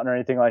about the fountain or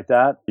anything like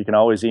that, you can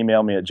always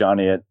email me at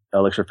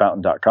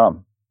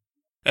johnny@elixirfountain.com.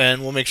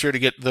 And we'll make sure to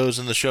get those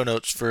in the show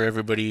notes for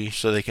everybody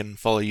so they can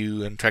follow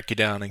you and track you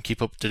down and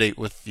keep up to date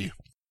with you.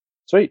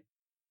 Sweet.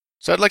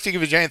 So I'd like to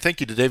give a giant thank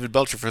you to David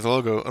Belcher for the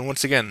logo. And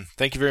once again,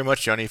 thank you very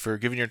much, Johnny, for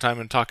giving your time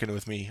and talking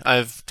with me.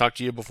 I've talked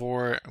to you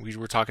before. We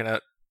were talking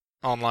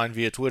online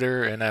via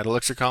Twitter and at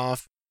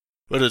ElixirConf.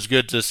 But it's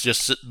good to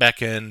just sit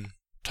back and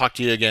talk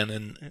to you again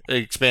and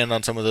expand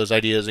on some of those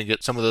ideas and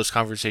get some of those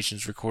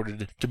conversations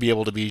recorded to be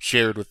able to be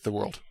shared with the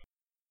world.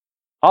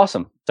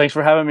 Awesome. Thanks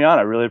for having me on.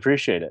 I really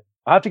appreciate it.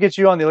 I'll have to get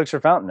you on the Elixir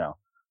Fountain now.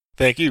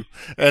 Thank you.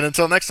 And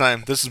until next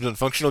time, this has been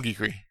Functional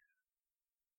Geekery.